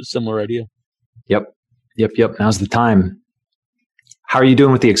do a similar idea. Yep. Now's the time. How are you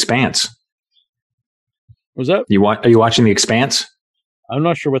doing with The Expanse? What's that? Are you watching The Expanse? I'm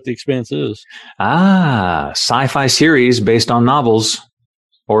not sure what The Expanse is. Sci-fi series based on novels.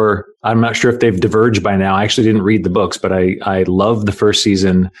 Or I'm not sure if they've diverged by now. I actually didn't read the books, but I loved the first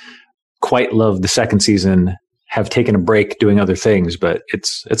season, quite loved the second season, have taken a break doing other things, but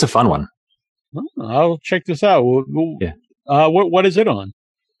it's a fun one. I'll check this out. What is it on?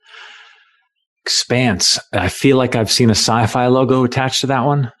 Expanse. I feel like I've seen a sci-fi logo attached to that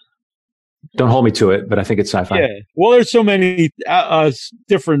one. Don't hold me to it, but I think it's sci-fi. Yeah. Well, there's so many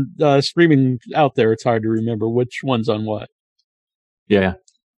different streaming out there. It's hard to remember which one's on what. Yeah.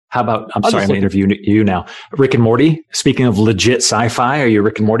 How about, I'm going to interview you now. Rick and Morty. Speaking of legit sci-fi, are you a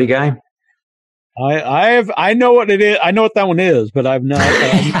Rick and Morty guy? I know what it is. I know what that one is, but I've not.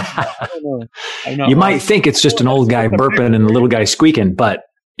 You might think it's just an old guy burping and a little guy squeaking, but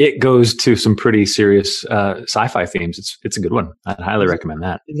it goes to some pretty serious sci-fi themes. It's a good one. I'd highly recommend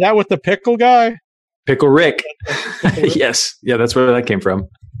that. Is that with the pickle guy? Pickle Rick. Yes. Yeah, that's where that came from.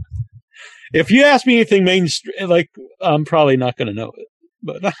 If you ask me anything mainstream, like I'm probably not going to know it,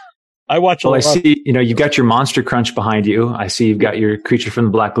 but I watch. Well, I see. You've got your Monster Crunch behind you. I see you've got your Creature from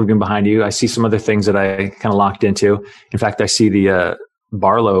the Black Lagoon behind you. I see some other things that I kind of locked into. In fact, I see the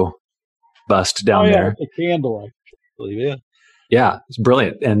Barlow bust down there. The candle, I believe. Yeah. Yeah, it's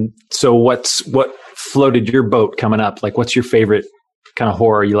brilliant. And so what floated your boat coming up? Like, what's your favorite kind of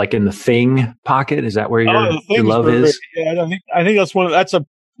horror? Are you like in the Thing pocket? Is that where your love is? Yeah, I think that's one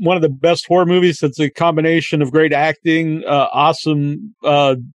of the best horror movies. It's a combination of great acting, awesome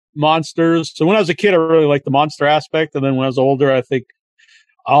monsters. So when I was a kid, I really liked the monster aspect. And then when I was older, I think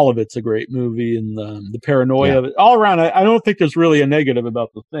all of it's a great movie, and the paranoia of it all around. I don't think there's really a negative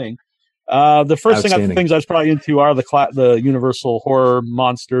about the Thing. The first things I was probably into are the Universal horror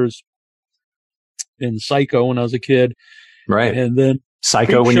monsters in Psycho when I was a kid. Right. And then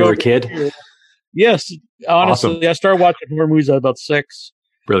Psycho when you were a kid? Yes. Honestly, awesome. I started watching horror movies at about 6.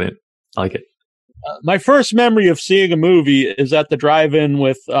 Brilliant. I like it. My first memory of seeing a movie is at the drive-in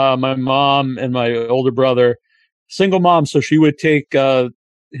with my mom and my older brother. Single mom, so she would take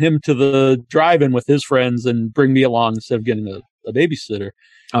him to the drive-in with his friends and bring me along instead of getting a babysitter.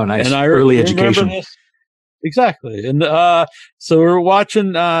 Oh, nice. And early education. Exactly. And so we were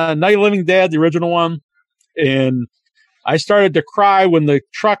watching Night of the Living Dead, the original one, and I started to cry when the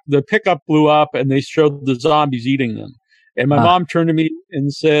pickup blew up and they showed the zombies eating them. And my mom turned to me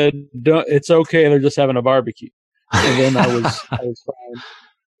and said, "It's okay, they're just having a barbecue." And then I was fine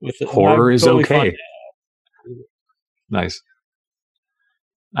with it. Horror is totally okay. Nice.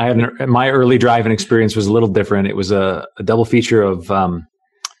 My early drive-in experience was a little different. It was a double feature of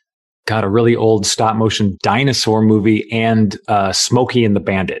got a really old stop motion dinosaur movie and Smokey and the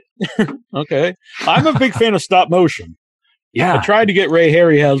Bandit. Okay. I'm a big fan of stop motion. Yeah. I tried to get Ray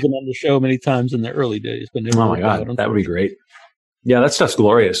Harryhausen on the show many times in the early days, but never Oh my God, that would be great. Yeah, that stuff's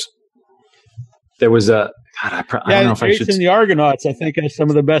glorious. There was a I don't know if I should. In the Argonauts, I think, has some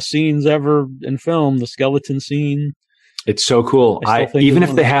of the best scenes ever in film. The skeleton scene. It's so cool. Even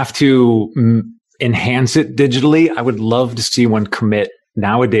if they have to enhance it digitally, I would love to see one commit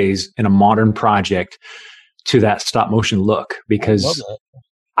nowadays in a modern project to that stop motion look, because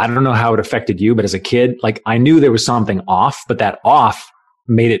I don't know how it affected you, but as a kid, like I knew there was something off, but that off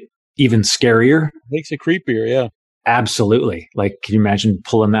made it even scarier. Makes it creepier. Yeah. Absolutely. Like, can you imagine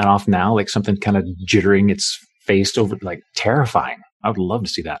pulling that off now? Like something kind of jittering its face over, like terrifying. I would love to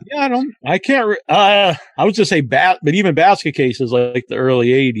see that. Yeah, I was just say but even basket cases like the early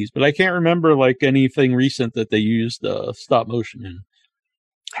 80s, but I can't remember like anything recent that they used stop motion in.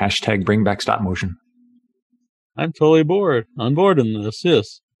 Hashtag bring back stop motion. I'm totally on board in this.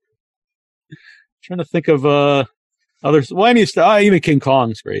 Yes. Trying to think of others. Well, even King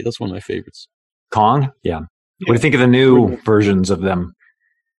Kong's great. That's one of my favorites. Kong? Yeah. What do you think of the new versions of them?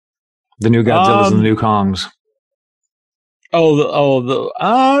 The new Godzillas and the new Kongs.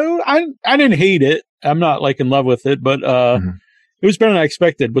 I didn't hate it. I'm not like in love with it, but it was better than I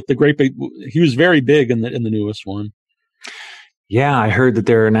expected. With the great big, he was very big in the newest one. Yeah, I heard that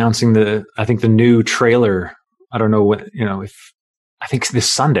they're announcing the new trailer. I don't know I think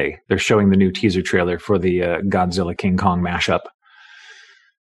this Sunday they're showing the new teaser trailer for the Godzilla King Kong mashup.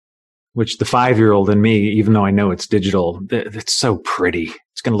 Which the 5-year-old in me, even though I know it's digital, it's so pretty.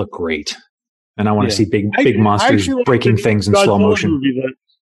 It's going to look great. And I want to see big monsters breaking things in slow motion.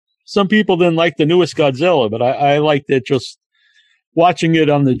 Some people didn't like the newest Godzilla, but I liked it. Just watching it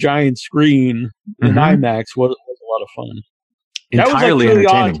on the giant screen in IMAX was a lot of fun. Entirely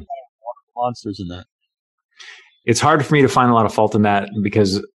entertaining. Monsters in that. It's hard for me to find a lot of fault in that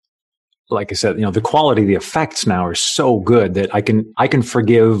because, like I said, the quality of the effects now are so good that I can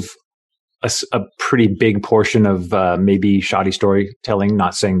forgive a pretty big portion of maybe shoddy storytelling.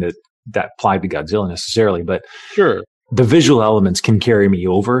 Not saying that applied to Godzilla necessarily, but sure, the visual elements can carry me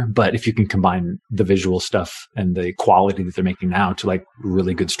over. But if you can combine the visual stuff and the quality that they're making now to like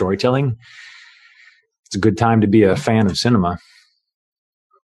really good storytelling, it's a good time to be a fan of cinema.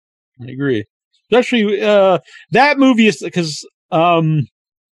 I agree, especially that movie is because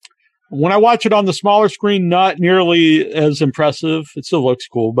when I watch it on the smaller screen, not nearly as impressive. It still looks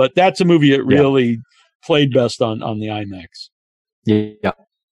cool, but that's a movie that really played best on the IMAX. Yeah,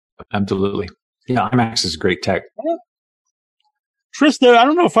 absolutely. Yeah, IMAX is great tech. Trista, I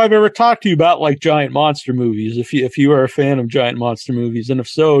don't know if I've ever talked to you about like giant monster movies. If you are a fan of giant monster movies, and if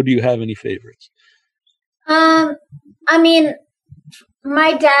so, do you have any favorites? I mean,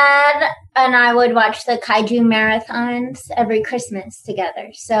 my dad and I would watch the kaiju marathons every Christmas together.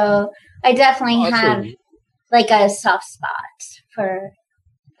 So I definitely have like a soft spot for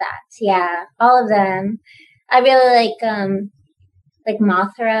that. Yeah, all of them. I really like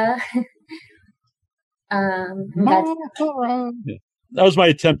Mothra. Mothra. Yeah. That was my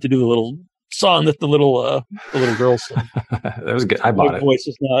attempt to do the little song that the little girl sang. That was good. I bought it. My voice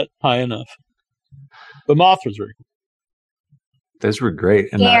is not high enough. But Mothra's very cool. Those were great.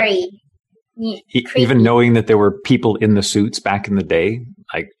 And scary. Even knowing that there were people in the suits back in the day,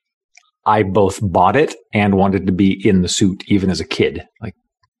 like I both bought it and wanted to be in the suit even as a kid. Like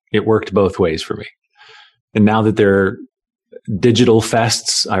it worked both ways for me. And now that they're digital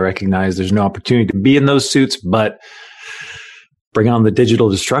fests, I recognize there's no opportunity to be in those suits, but bring on the digital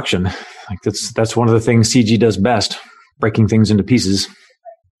destruction. Like that's one of the things CG does best, breaking things into pieces.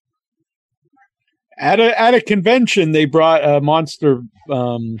 At a convention, they brought a monster.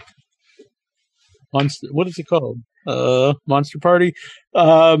 What is it called? Monster Party.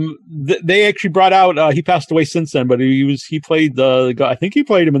 They actually brought out. He passed away since then, but he played the guy. I think he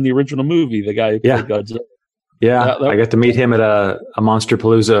played him in the original movie. The guy who played Godzilla. Yeah, I got to meet him at a Monster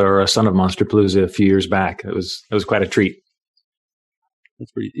Palooza or a Son of Monster Palooza a few years back. It was quite a treat.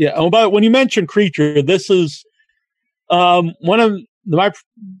 That's pretty. Yeah. Oh, but when you mentioned creature, this is one of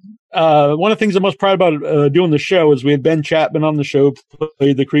the things I'm most proud about doing the show is we had Ben Chapman on the show,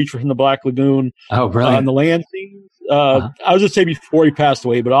 played the creature from the Black Lagoon. Oh, brilliant! On the land scenes. I was just say before he passed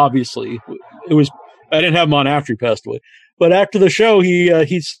away, but obviously it was. I didn't have him on after he passed away. But after the show,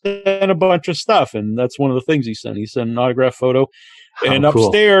 he sent a bunch of stuff, and that's one of the things he sent. He sent an autograph photo, and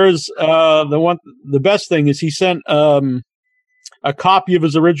upstairs, the best thing is he sent a copy of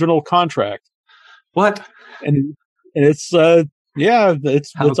his original contract. What? And it's it's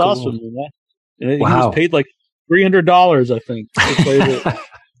cool. awesome. Man. And he was paid like $300, I think. To play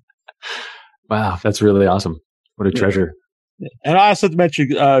Wow, that's really awesome. What a treasure. Yeah. And I also have to mention,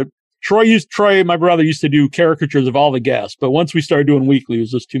 Troy, my brother, used to do caricatures of all the guests, but once we started doing weekly, it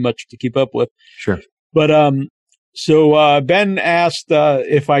was just too much to keep up with. Sure. But so Ben asked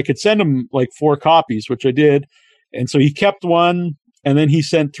if I could send him like 4 copies, which I did. And so he kept one, and then he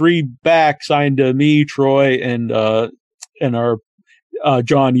sent 3 back signed to me, Troy, and our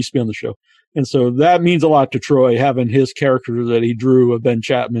John used to be on the show. And so that means a lot to Troy, having his character that he drew of Ben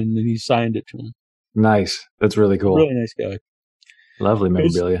Chapman, and he signed it to him. Nice. That's really cool. Really nice guy. Lovely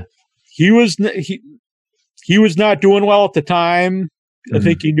memorabilia. He was not doing well at the time. I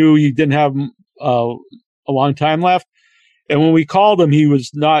think he knew he didn't have a long time left. And when we called him, he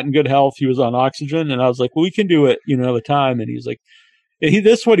was not in good health. He was on oxygen. And I was like, well, we can do it, another time. And he's like,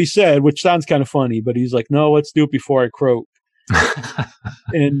 this is what he said, which sounds kind of funny, but he's like, no, let's do it before I croak.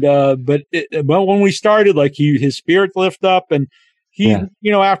 And, but when we started, like his spirit lift up, and he,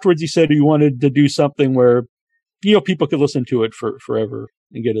 afterwards he said he wanted to do something where, people could listen to it forever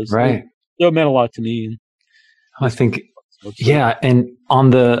and get his, right. So it meant a lot to me. I think, yeah. And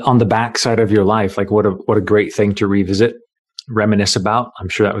on the back side of your life, like what a great thing to revisit, reminisce about. I'm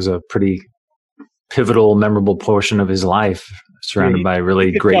sure that was a pretty pivotal, memorable portion of his life, surrounded by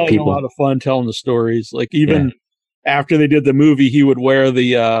really great people. A lot of fun telling the stories. Like even after they did the movie, he would wear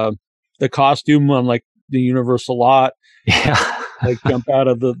the costume on like the Universal lot. Yeah. Like jump out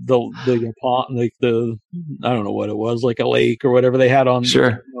of the pond, like I don't know what it was, like a lake or whatever they had on.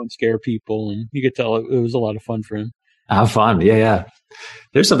 Sure. And scare people, and you could tell it was a lot of fun for him. How fun. Yeah.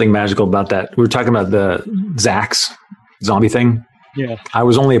 There's something magical about that. We were talking about the Zach's zombie thing. Yeah. I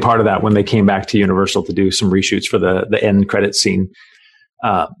was only a part of that when they came back to Universal to do some reshoots for the end credit scene,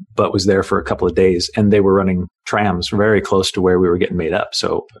 but was there for a couple of days, and they were running trams very close to where we were getting made up.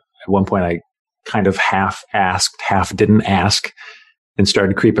 So at one point I kind of half asked, half didn't ask, and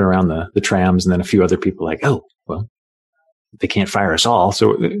started creeping around the trams. And then a few other people like, oh, well, they can't fire us all.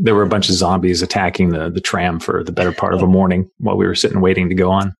 So there were a bunch of zombies attacking the tram for the better part of a morning while we were sitting waiting to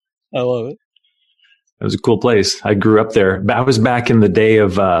go on. I love it. It was a cool place. I grew up there. I was back in the day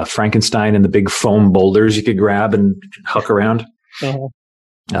of Frankenstein and the big foam boulders you could grab and huck around.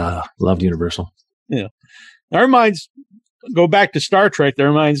 Loved Universal. Yeah. That reminds, go back to Star Trek. That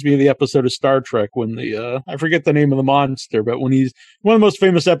reminds me of the episode of Star Trek when I forget the name of the monster, but when he's one of the most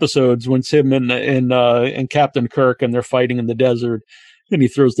famous episodes when it's him and Captain Kirk and they're fighting in the desert, and he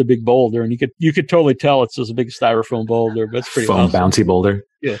throws the big boulder, and you could totally tell it's just a big styrofoam boulder, but it's pretty foam awesome. Bouncy boulder.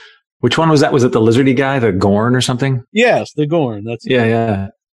 Yeah. Which one was that? Was it the lizardy guy, the Gorn or something? Yes, the Gorn. That's yeah.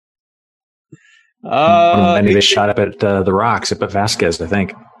 And they shot up at the rocks up at Vasquez, I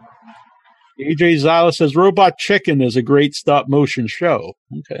think. AJ Zala says Robot Chicken is a great stop motion show.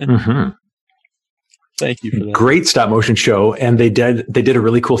 Okay. Mm-hmm. Thank you for that. Great stop motion show. And they did a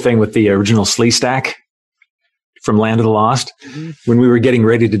really cool thing with the original Slee Stack from Land of the Lost. Mm-hmm. When we were getting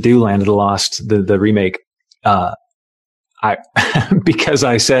ready to do Land of the Lost, the remake, because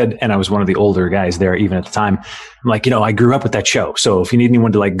I said, and I was one of the older guys there even at the time, I'm like, I grew up with that show. So if you need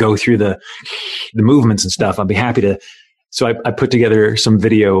anyone to like go through the movements and stuff, I'll be happy to. So I put together some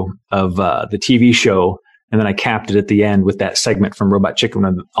video of the TV show, and then I capped it at the end with that segment from Robot Chicken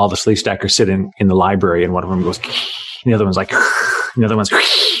when all the Slee Stackers sit in the library, and one of them goes, and the other one's like, and the other one's,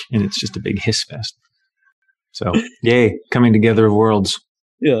 and it's just a big hiss fest. So yay, coming together of worlds.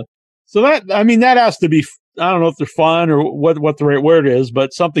 Yeah. So that has to be, I don't know if they're fun or what the right word is,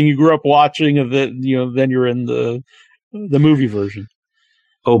 but something you grew up watching of that, then you're in the movie version.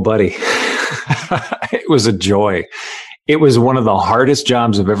 Oh, buddy. It was a joy. It was one of the hardest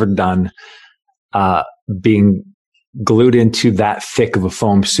jobs I've ever done, being glued into that thick of a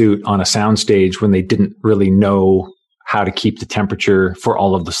foam suit on a soundstage when they didn't really know how to keep the temperature for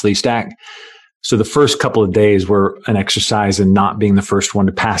all of the Slee Stack. So the first couple of days were an exercise in not being the first one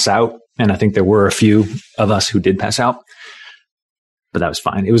to pass out. And I think there were a few of us who did pass out, but that was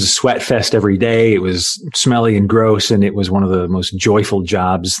fine. It was a sweat fest every day. It was smelly and gross. And it was one of the most joyful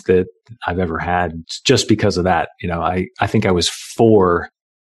jobs that I've ever had just because of that. I think I was 4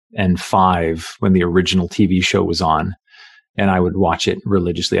 and 5 when the original TV show was on, and I would watch it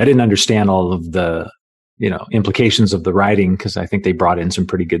religiously. I didn't understand all of the, implications of the writing, because I think they brought in some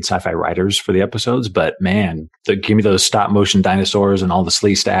pretty good sci-fi writers for the episodes, but man, give me those stop motion dinosaurs and all the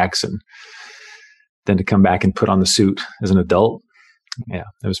Slee Stacks, and then to come back and put on the suit as an adult. Yeah,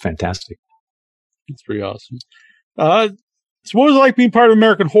 it was fantastic. It's pretty awesome. So what was it like being part of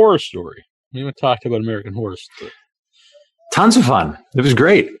American Horror Story? We haven't talked about American Horror Story. Tons of fun. It was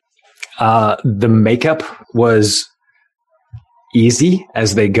great. The makeup was easy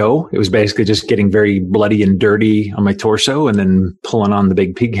as they go. It was basically just getting very bloody and dirty on my torso and then pulling on the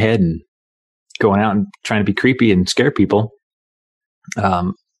big pig head and going out and trying to be creepy and scare people.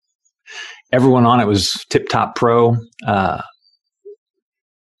 Everyone on it was tip top pro.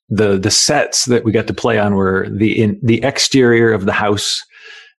 The sets that we got to play on were the exterior of the house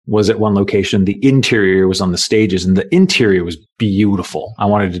was at one location. The interior was on the stages, and the interior was beautiful. I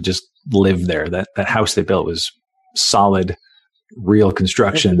wanted to just live there. That house they built was solid, real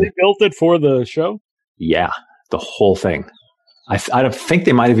construction. They built it for the show? Yeah, the whole thing. I think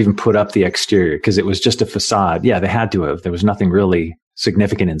they might have even put up the exterior because it was just a facade. Yeah, they had to have. There was nothing really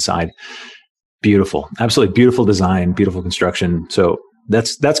significant inside. Beautiful, absolutely beautiful design, beautiful construction. So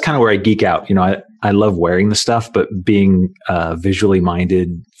that's kind of where I geek out. I love wearing the stuff, but being a visually minded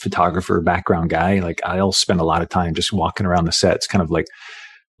photographer background guy, like I'll spend a lot of time just walking around the sets, kind of like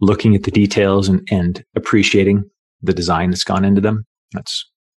looking at the details and appreciating the design that's gone into them. That's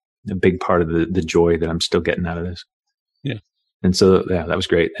a big part of the joy that I'm still getting out of this. Yeah. And so, yeah, that was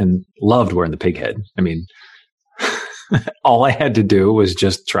great, and loved wearing the pig head. I mean, all I had to do was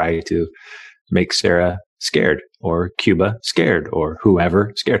just try to make Sarah scared, or Cuba scared, or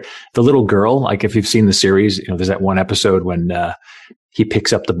whoever scared. The little girl, like if you've seen the series, there's that one episode when he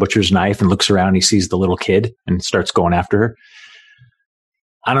picks up the butcher's knife and looks around and he sees the little kid and starts going after her.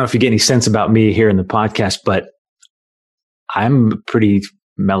 I don't know if you get any sense about me here in the podcast, but I'm a pretty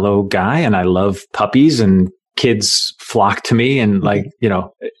mellow guy and I love puppies, and kids flock to me, and I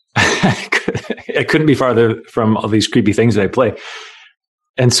couldn't be farther from all these creepy things that I play.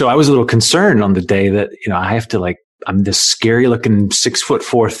 And so I was a little concerned on the day that, I have to I'm this scary looking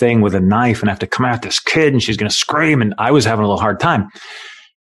 6'4" thing with a knife, and I have to come at this kid and she's going to scream. And I was having a little hard time.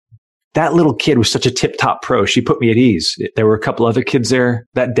 That little kid was such a tip top pro. She put me at ease. There were a couple other kids there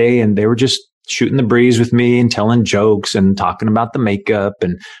that day, and they were just shooting the breeze with me and telling jokes and talking about the makeup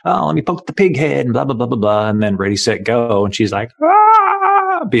and, oh, let me poke the pig head and blah, blah, blah, blah, blah. And then ready, set, go. And she's like,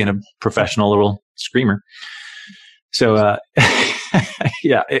 ah, being a professional little screamer. So,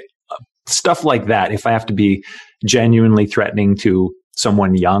 yeah, stuff like that. If I have to be genuinely threatening to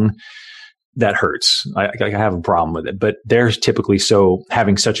someone young, that hurts. I have a problem with it. But they're typically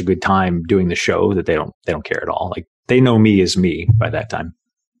having such a good time doing the show that they don't care at all. Like, they know me as me by that time.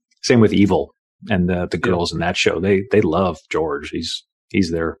 Same with Evil and the girls in that show. They love George. He's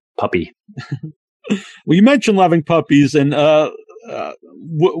their puppy. Well, you mentioned loving puppies, and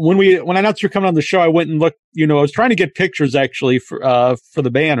when I announced you're coming on the show, I went and looked. I was trying to get pictures actually for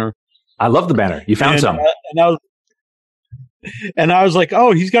the banner. I love the banner. You found some, and I was like,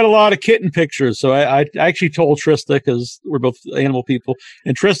 oh, he's got a lot of kitten pictures. So I actually told Trista, because we're both animal people,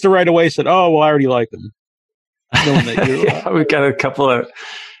 and Trista right away said, oh, well, I already like them. Yeah, we've got a couple of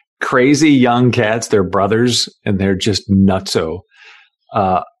crazy young cats. They're brothers, and they're just nutso.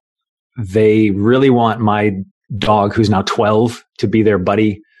 They really want my dog, who's now 12, to be their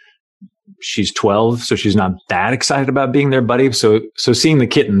buddy. She's 12, so she's not that excited about being their buddy. So seeing the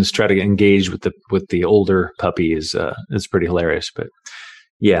kittens try to engage with the older puppy is pretty hilarious. But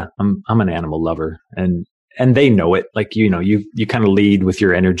yeah, I'm an animal lover, and they know it. Like, you kind of lead with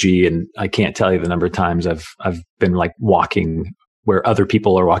your energy, and I can't tell you the number of times I've been like walking where other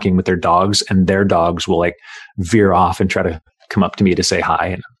people are walking with their dogs, and their dogs will like veer off and try to come up to me to say hi.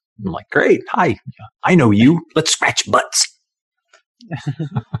 And I'm like, great. Hi. I know you. Let's scratch butts.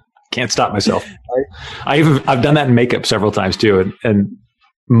 Can't stop myself. I've done that in makeup several times too. And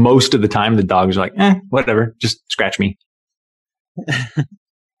most of the time the dogs are like, whatever, just scratch me.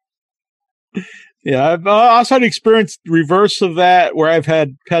 Yeah. I've also had experience reverse of that, where I've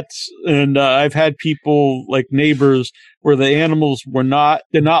had pets, and I've had people, like neighbors, where the animals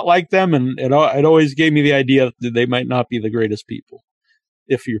did not like them. And it always gave me the idea that they might not be the greatest people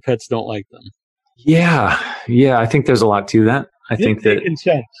if your pets don't like them. Yeah. I think there's a lot to that. I think that in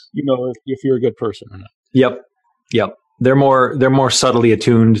sense, if you're a good person or not. Yep. They're more subtly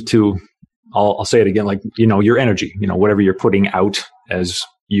attuned to. I'll say it again, like, your energy, whatever you're putting out as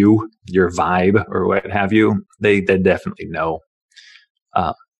your vibe or what have you. They definitely know.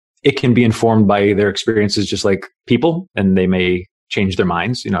 It can be informed by their experiences, just like people, and they may change their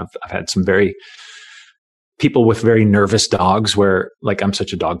minds. I've had some people with very nervous dogs where, like, I'm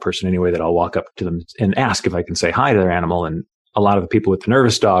such a dog person anyway that I'll walk up to them and ask if I can say hi to their animal. And a lot of the people with the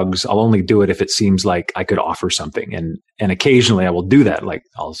nervous dogs, I'll only do it if it seems like I could offer something. And occasionally I will do that. Like,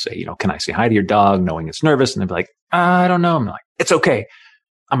 I'll say, can I say hi to your dog, knowing it's nervous? And they'll be like, I don't know. I'm like, it's okay.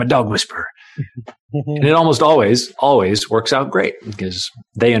 I'm a dog whisperer. And it almost always works out great, because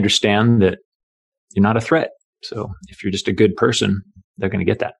they understand that you're not a threat. So if you're just a good person, they're going to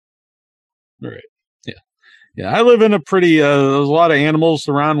get that. Right. Yeah, I live in a pretty, there's a lot of animals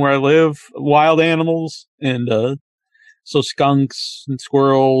around where I live, wild animals, and So skunks and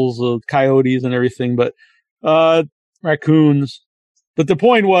squirrels, coyotes and everything, but raccoons. But the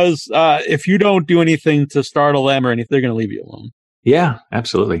point was, if you don't do anything to startle them or anything, they're going to leave you alone. Yeah,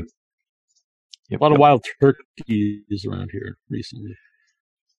 absolutely. Yep, a lot of wild turkeys around here recently.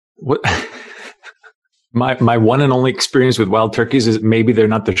 What? My one and only experience with wild turkeys is maybe they're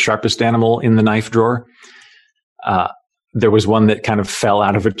not the sharpest animal in the knife drawer. There was one that kind of fell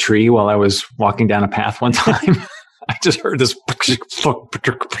out of a tree while I was walking down a path one time. I just heard this,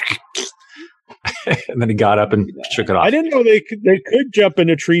 and then he got up and shook it off. I didn't know they could jump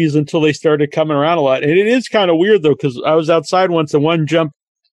into trees until they started coming around a lot. And it is kind of weird though, because I was outside once and one jumped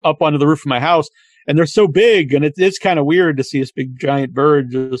up onto the roof of my house, and they're so big, and it's kind of weird to see this big giant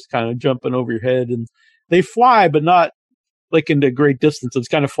bird just kind of jumping over your head. And they fly, but not like into great distance. It's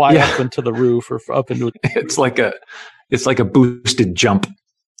kind of fly up into the roof or up into. It's like a boosted jump.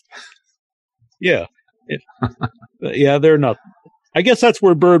 Yeah. Yeah, they're not. I guess that's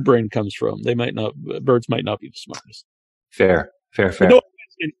where bird brain comes from. Birds might not be the smartest. Fair. But no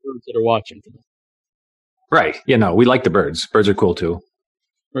offense to any birds that are watching. Right. We like the birds. Birds are cool too.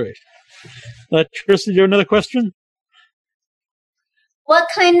 Right. Tristan, do you have another question? What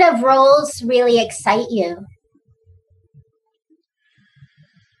kind of roles really excite you?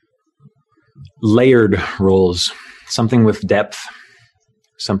 Layered roles, something with depth,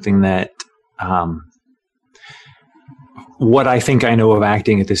 something that what I think I know of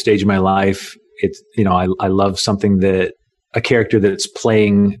acting at this stage of my life, it's, I love something that a character that's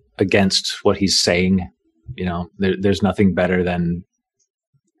playing against what he's saying. There's nothing better than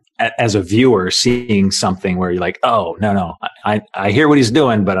as a viewer seeing something where you're like, oh, no, I hear what he's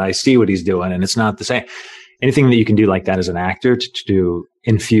doing, but I see what he's doing, and it's not the same. Anything that you can do like that as an actor to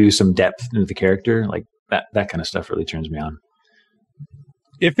infuse some depth into the character, like that kind of stuff really turns me on.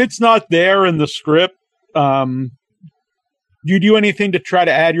 If it's not there in the script, do you do anything to try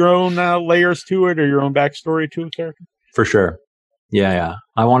to add your own layers to it or your own backstory to a character? For sure. Yeah.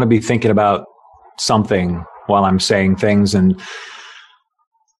 I want to be thinking about something while I'm saying things. And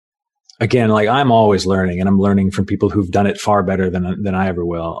again, like I'm always learning, and I'm learning from people who've done it far better than I ever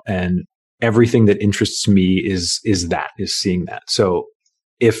will. And everything that interests me is seeing that. So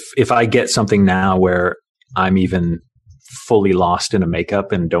if I get something now where I'm even fully lost in a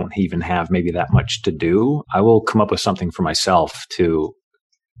makeup and don't even have maybe that much to do, I will come up with something for myself to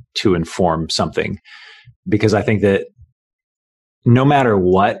inform something, because I think that no matter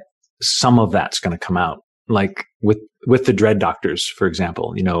what, some of that's going to come out. Like with the Dread Doctors, for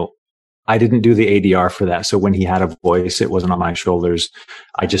example, I didn't do the ADR for that. So when he had a voice, it wasn't on my shoulders.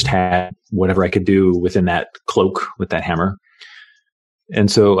 I just had whatever I could do within that cloak with that hammer. And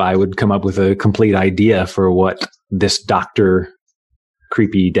so I would come up with a complete idea for what this doctor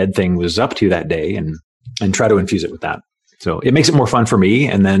creepy dead thing was up to that day and try to infuse it with that. So it makes it more fun for me.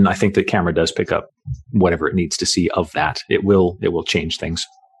 And then I think the camera does pick up whatever it needs to see of that. It will change things.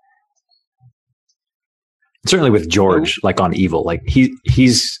 Certainly with George, like on Evil, like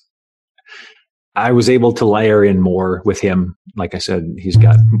I was able to layer in more with him. Like I said, he's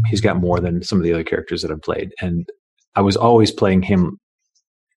got more than some of the other characters that I've played. And I was always playing him.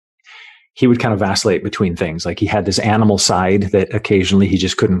 He would kind of vacillate between things. Like he had this animal side that occasionally he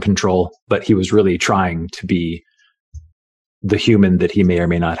just couldn't control, but he was really trying to be the human that he may or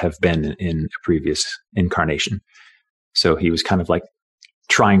may not have been in a previous incarnation. So he was kind of like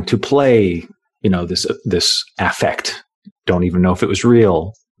trying to play, this affect. Don't even know if it was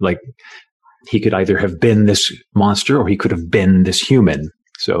real. Like he could either have been this monster or he could have been this human.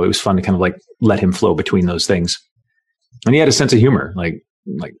 So it was fun to kind of like let him flow between those things. And he had a sense of humor. Like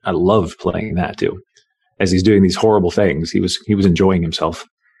I loved playing that too. As he's doing these horrible things, he was enjoying himself.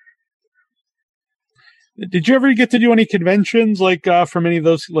 Did you ever get to do any conventions like from any of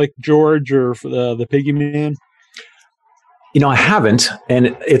those, like George or the Piggy Man? I haven't,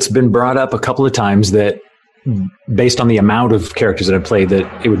 and it's been brought up a couple of times that based on the amount of characters that I've played,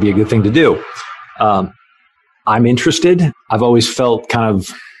 that it would be a good thing to do. I'm interested. I've always felt kind of,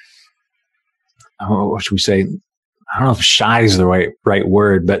 what should we say? I don't know if shy is the right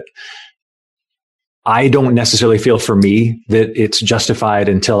word, but I don't necessarily feel for me that it's justified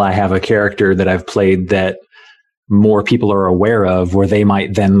until I have a character that I've played that more people are aware of, where they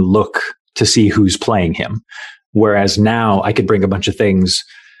might then look to see who's playing him. Whereas now I could bring a bunch of things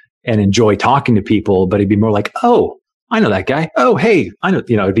and enjoy talking to people, but it'd be more like, oh, I know that guy. Oh, hey, I know,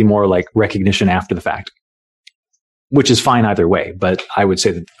 it'd be more like recognition after the fact, which is fine either way. But I would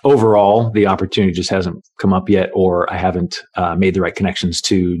say that overall, the opportunity just hasn't come up yet, or I haven't made the right connections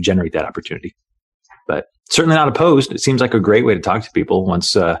to generate that opportunity. But certainly not opposed. It seems like a great way to talk to people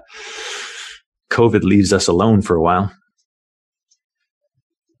once COVID leaves us alone for a while.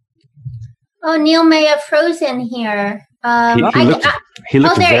 Oh, Neil may have frozen here. He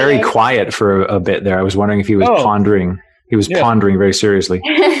looked very quiet for a bit there. I was wondering if he was pondering. He was pondering very seriously.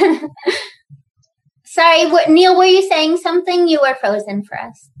 Sorry, Neil, were you saying something? You were frozen for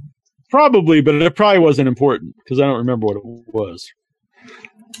us. Probably, but it probably wasn't important because I don't remember what it was.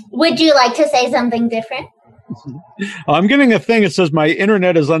 Would you like to say something different? I'm getting a thing that says my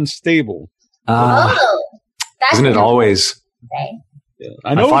internet is unstable. That's isn't it always? Yeah.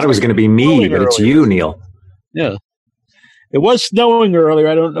 I thought it was going to be me, but it's you, Neil. Yeah. It was snowing earlier.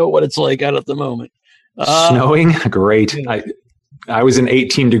 I don't know what it's like out at the moment. Snowing? Great. Yeah. I was in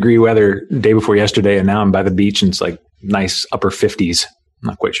 18-degree weather the day before yesterday, and now I'm by the beach, and it's like nice upper 50s. I'm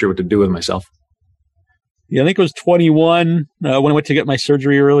not quite sure what to do with myself. Yeah, I think it was 21 when I went to get my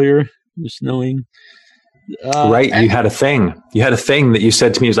surgery earlier. It was snowing. Right, you had a thing. You had a thing that you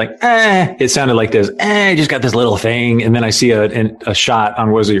said to me. It was like, It sounded like this. I just got this little thing, and then I see a shot on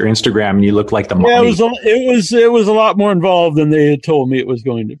your Instagram, and you look like the mommy. Yeah, it was a lot more involved than they had told me it was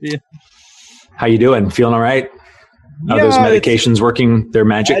going to be. How you doing? Feeling all right? Are those medications working their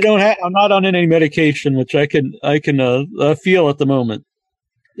magic? I'm not on any medication, which I can feel at the moment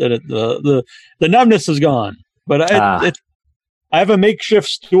that the numbness is gone. But I have a makeshift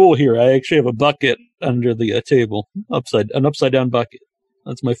stool here. I actually have a bucket under the table, an upside down bucket.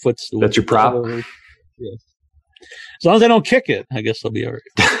 That's my footstool. That's your prop? Yeah. As long as I don't kick it, I guess I'll be all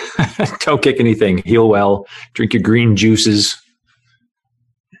right. Don't kick anything. Heal well. Drink your green juices.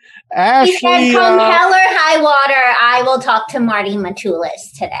 Ashley, he said, come hell or high water, I will talk to Marty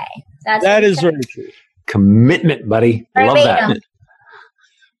Matulis today. That is very true. Commitment, buddy. Love that.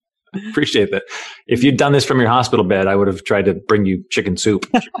 Appreciate that. If you'd done this from your hospital bed, I would have tried to bring you chicken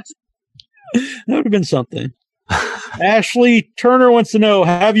soup. That would have been something. Ashley Turner wants to know,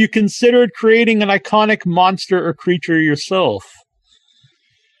 have you considered creating an iconic monster or creature yourself?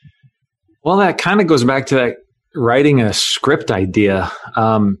 Well, that kind of goes back to that writing a script idea.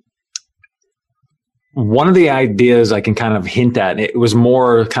 One of the ideas I can kind of hint at, it was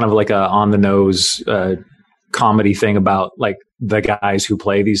more kind of like a on the nose comedy thing about like the guys who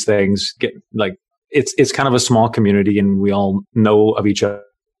play these things. Get like it's kind of a small community, and we all know of each other.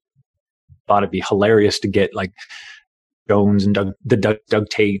 Thought it'd be hilarious to get like Jones and Doug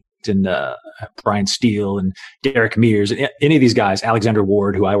Tate and Brian Steele and Derek Mears and any of these guys, Alexander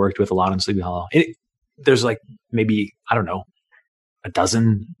Ward, who I worked with a lot on Sleepy Hollow. There's like maybe, I don't know, a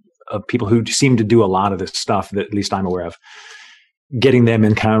dozen of people who seem to do a lot of this stuff that at least I'm aware of. Getting them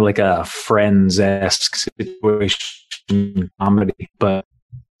in kind of like a Friends-esque situation comedy, but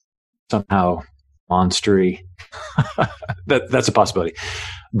somehow monstery. That's a possibility.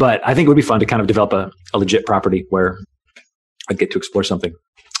 But I think it would be fun to kind of develop a legit property where I'd get to explore something.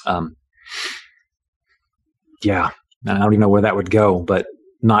 Yeah, I don't even know where that would go, but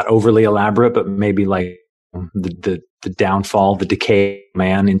not overly elaborate, but maybe like the downfall, the decay of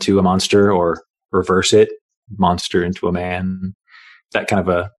man into a monster, or reverse it, monster into a man. That kind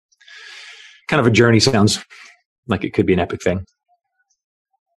of a journey sounds like it could be an epic thing.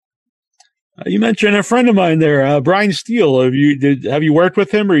 You mentioned a friend of mine there, Brian Steele. Have you worked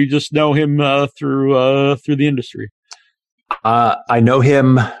with him, or you just know him through the industry? I know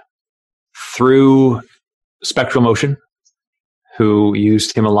him through Spectral Motion, who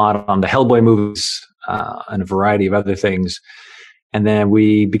used him a lot on the Hellboy movies and a variety of other things. And then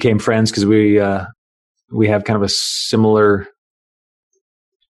we became friends because we have kind of a similar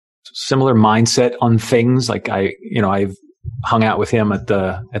mindset on things. Like I've hung out with him at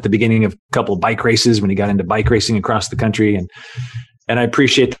the beginning of a couple of bike races when he got into bike racing across the country, and I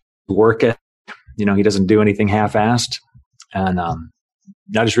appreciate the work ethic. He doesn't do anything half-assed, and I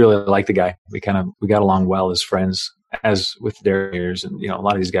just really like the guy. We got along well as friends, as with Darius, and a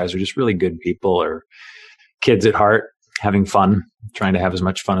lot of these guys are just really good people, or kids at heart, having fun, trying to have as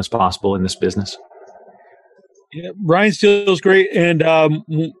much fun as possible in this business. Yeah, Brian Steele's great, and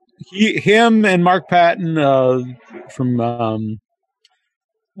him and Mark Patton from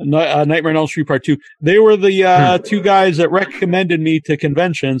Nightmare on Elm Street Part 2, they were the two guys that recommended me to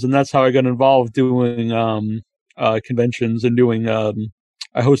conventions, and that's how I got involved doing conventions and doing.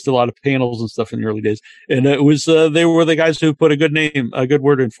 I hosted a lot of panels and stuff in the early days, and it was they were the guys who put a good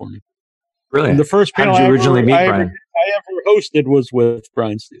word in for me. Really, and the first panel I ever hosted was with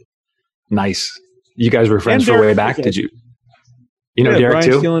Brian Steele. Nice. You guys were friends for way back. Did you? Derek Brian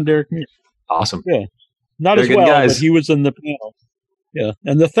too? Steele and Derek Mears. Awesome. Yeah. Not They're as well, guys. but he was in the panel. Yeah.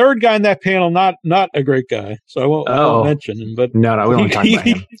 And the third guy in that panel, not a great guy. So I won't mention him. But no, we don't talk about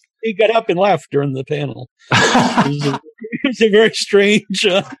him. He got up and left during the panel. It was a very strange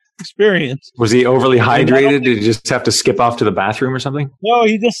experience. Was he overly hydrated? Did he just have to skip off to the bathroom or something? No,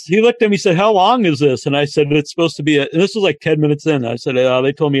 he looked at me, he said, how long is this? And I said, it's supposed to be, and this was like 10 minutes in. I said,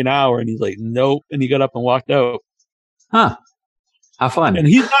 they told me an hour. And he's like, nope. And he got up and walked out. Huh. How fun. And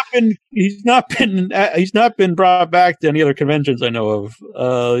he's not been brought back to any other conventions I know of.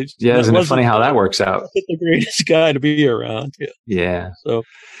 Isn't it funny how that works out? The greatest guy to be around. Yeah. So.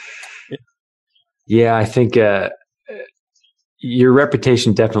 Yeah, I think your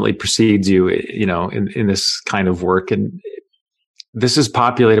reputation definitely precedes you, in this kind of work. And this is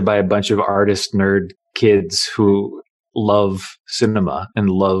populated by a bunch of artist nerd kids who love cinema and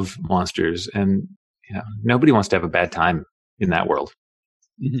love monsters. And, nobody wants to have a bad time in that world.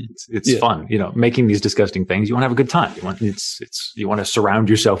 Mm-hmm. It's fun, making these disgusting things. You want to have a good time. You want to surround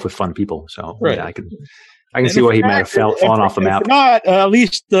yourself with fun people. So right. Yeah, I can see why he might have fallen off the map. If not, at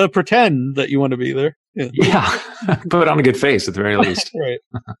least pretend that you want to be there. Yeah. Put on a good face at the very least. Right.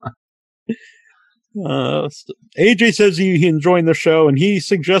 AJ says he enjoyed the show, and he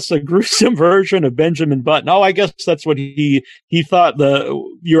suggests a gruesome version of Benjamin Button. Oh, I guess that's what he thought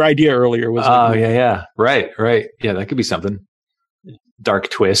your idea earlier was. Oh, yeah. Right. Yeah, that could be something. Dark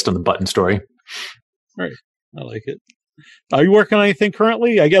twist on the Button story. Right. I like it. Are you working on anything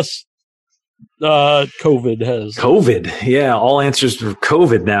currently? I guess COVID. Yeah, all answers for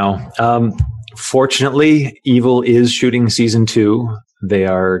COVID now. Fortunately, Evil is shooting season 2. They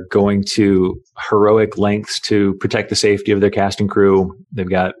are going to heroic lengths to protect the safety of their cast and crew. They've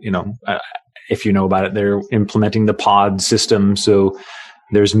got, if you know about it, they're implementing the pod system, so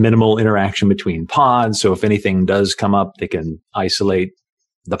there's minimal interaction between pods. So if anything does come up, they can isolate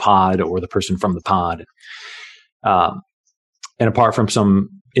the pod or the person from the pod. And apart from some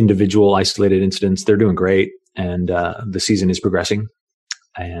individual isolated incidents, they're doing great, and the season is progressing.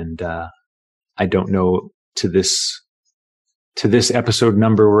 And I don't know to this episode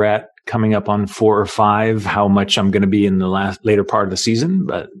number we're at, coming up on 4 or 5, how much I'm going to be in the later part of the season,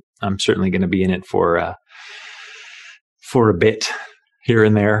 but I'm certainly going to be in it for a bit here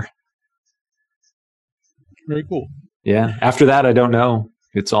and there. Very cool. Yeah. After that, I don't know.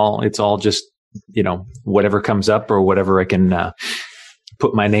 It's all just, whatever comes up or whatever I can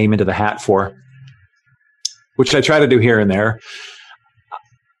put my name into the hat for, which I try to do here and there.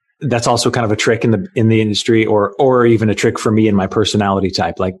 That's also kind of a trick in the industry, or even a trick for me and my personality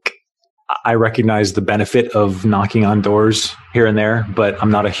type. Like, I recognize the benefit of knocking on doors here and there, but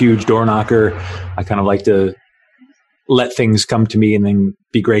I'm not a huge door knocker. I kind of like to let things come to me and then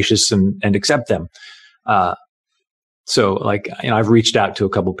be gracious and accept them. So I've reached out to a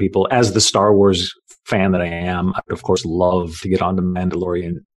couple people. As the Star Wars fan that I am, I'd of course love to get onto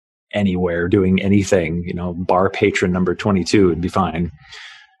Mandalorian anywhere, doing anything, bar patron number 22 would be fine.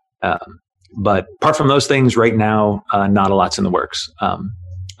 But apart from those things right now, not a lot's in the works.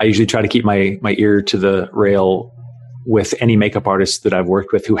 I usually try to keep my ear to the rail with any makeup artists that I've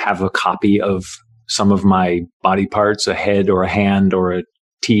worked with who have a copy of some of my body parts, a head or a hand or a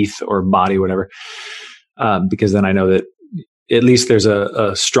teeth or body, whatever. Because then I know that at least there's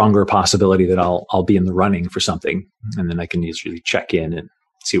a stronger possibility that I'll be in the running for something. And then I can usually check in and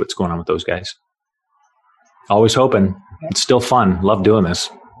see what's going on with those guys. Always hoping. It's still fun. Love doing this.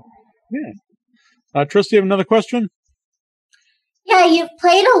 Yeah. Tristy, you have another question? Yeah, you've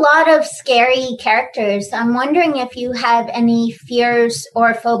played a lot of scary characters. I'm wondering if you have any fears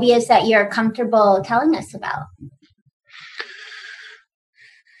or phobias that you're comfortable telling us about.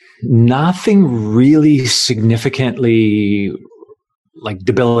 Nothing really significantly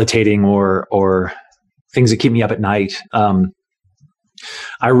debilitating or things that keep me up at night.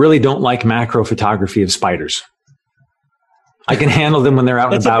 I really don't like macro photography of spiders. I can handle them when they're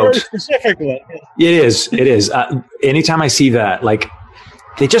out and about. That's a very specific one. It is. Anytime I see that,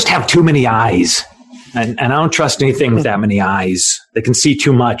 they just have too many eyes. And I don't trust anything with that many eyes. They can see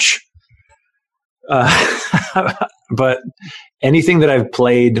too much. But anything that I've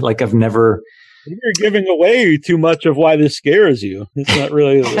played, I've never... You're giving away too much of why this scares you. It's not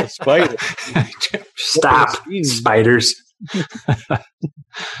really a spider. Stop, spiders.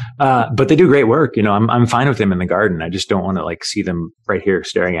 But they do great work. I'm fine with them in the garden. I just don't want to see them right here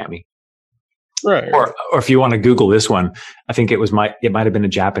staring at me. Right. Or if you want to Google this one, I think it might have been a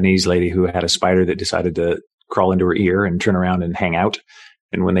Japanese lady who had a spider that decided to crawl into her ear and turn around and hang out.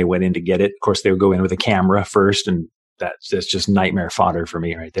 And when they went in to get it, of course, they would go in with a camera first, and that's just nightmare fodder for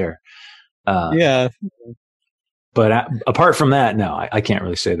me right there. Yeah. But apart from that, no, I can't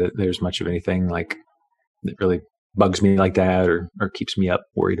really say that there's much of anything that really bugs me like that or keeps me up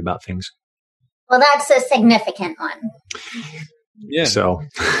worried about things. Well, that's a significant one. Yeah. So,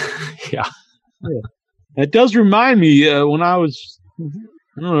 yeah. It does remind me when I was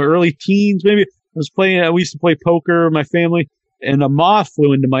don't know, early teens, maybe. We used to play poker with my family, and a moth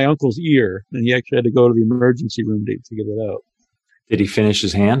flew into my uncle's ear, and he actually had to go to the emergency room to get it out. Did he finish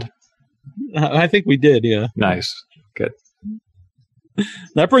his hand? I think we did, yeah. Nice. Good.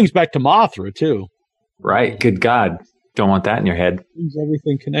 That brings back to Mothra, too. Right. Good God. Don't want that in your head. Is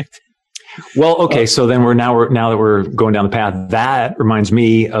everything connected? Well, okay. So then now that we're going down the path, that reminds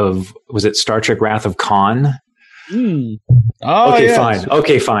me of, was it Star Trek Wrath of Khan? Oh, okay, yes. fine.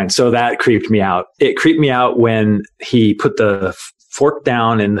 Okay, fine. So that creeped me out. It creeped me out when he put the fork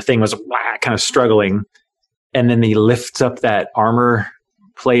down and the thing was kind of struggling. And then he lifts up that armor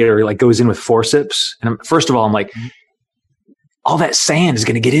plate or like goes in with forceps. And first of all, I'm like, all that sand is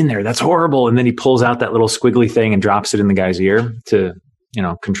going to get in there. That's horrible. And then he pulls out that little squiggly thing and drops it in the guy's ear to,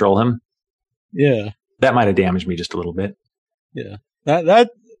 control him. Yeah. That might have damaged me just a little bit. Yeah. That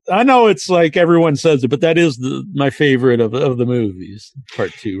I know it's like everyone says it, but that is my favorite of the movies.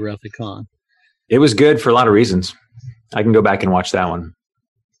 Part 2, Wrath of Khan. It was good for a lot of reasons. I can go back and watch that one.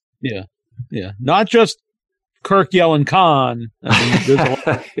 Yeah. Yeah. Not just Kirk yelling Khan. I mean, there's a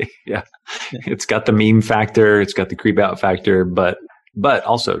lot. Yeah. It's got the meme factor. It's got the creep out factor, but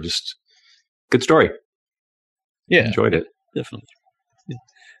also just good story. Yeah. Enjoyed it. Definitely. Yeah.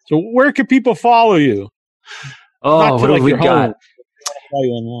 So where can people follow you? Oh, what have we got? Follow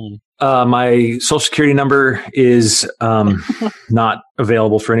you online. My social security number is not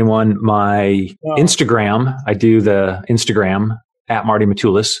available for anyone. My Instagram, I do the Instagram at Marti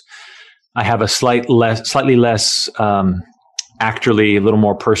Matulis. I have a slightly less actorly, a little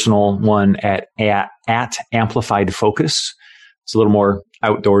more personal one at Amplified Focus. It's a little more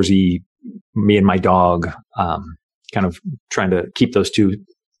outdoorsy, me and my dog, kind of trying to keep those two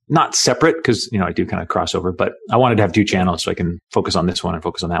not separate because, I do kind of crossover, but I wanted to have 2 channels so I can focus on this one and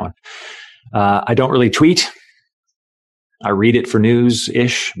focus on that one. I don't really tweet. I read it for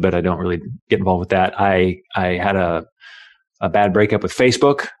news-ish, but I don't really get involved with that. I had a bad breakup with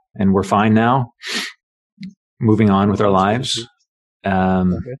Facebook, and we're fine now. Moving on with our lives.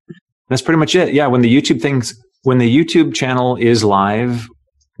 Okay. That's pretty much it. Yeah, when the YouTube channel is live,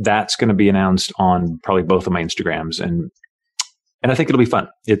 that's going to be announced on probably both of my Instagrams, and I think it'll be fun.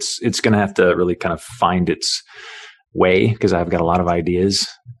 It's going to have to really kind of find its way because I've got a lot of ideas.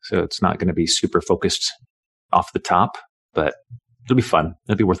 So it's not going to be super focused off the top, but it'll be fun.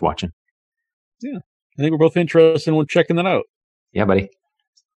 It'll be worth watching. Yeah. I think we're both interested in checking that out. Yeah, buddy. It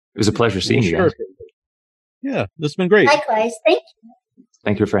was a pleasure seeing you guys. Yeah, this has been great. Likewise. Thank you.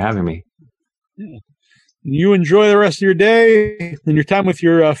 Thank you for having me. Yeah. You enjoy the rest of your day and your time with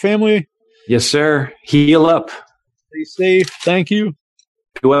your family. Yes, sir. Heal up. Stay safe. Thank you.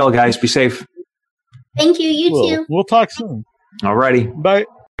 Be well, guys. Be safe. Thank you. You too. We'll talk soon. All righty. Bye.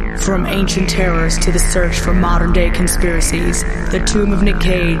 From ancient terrors to the search for modern-day conspiracies, The Tomb of Nick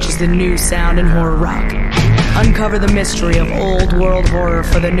Cage is the new sound in horror rock. Uncover the mystery of old world horror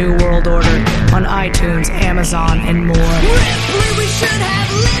for the new world order on iTunes, Amazon, and more. Ripley, we should have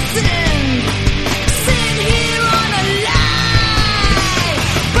listened. Sit here on a lie.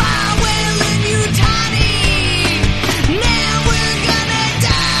 Power-Utani. Now we're gonna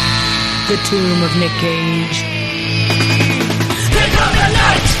die. The Tomb of Nick Cage. They come at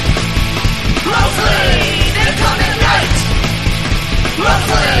night. Mostly, they come at night.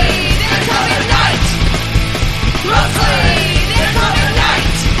 Mostly, they come at night. Mostly, they come at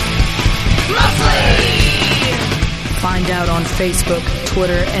night. Mostly. Find out on Facebook,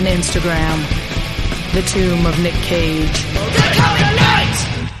 Twitter, and Instagram. The Tomb of Nick Cage. They come at night.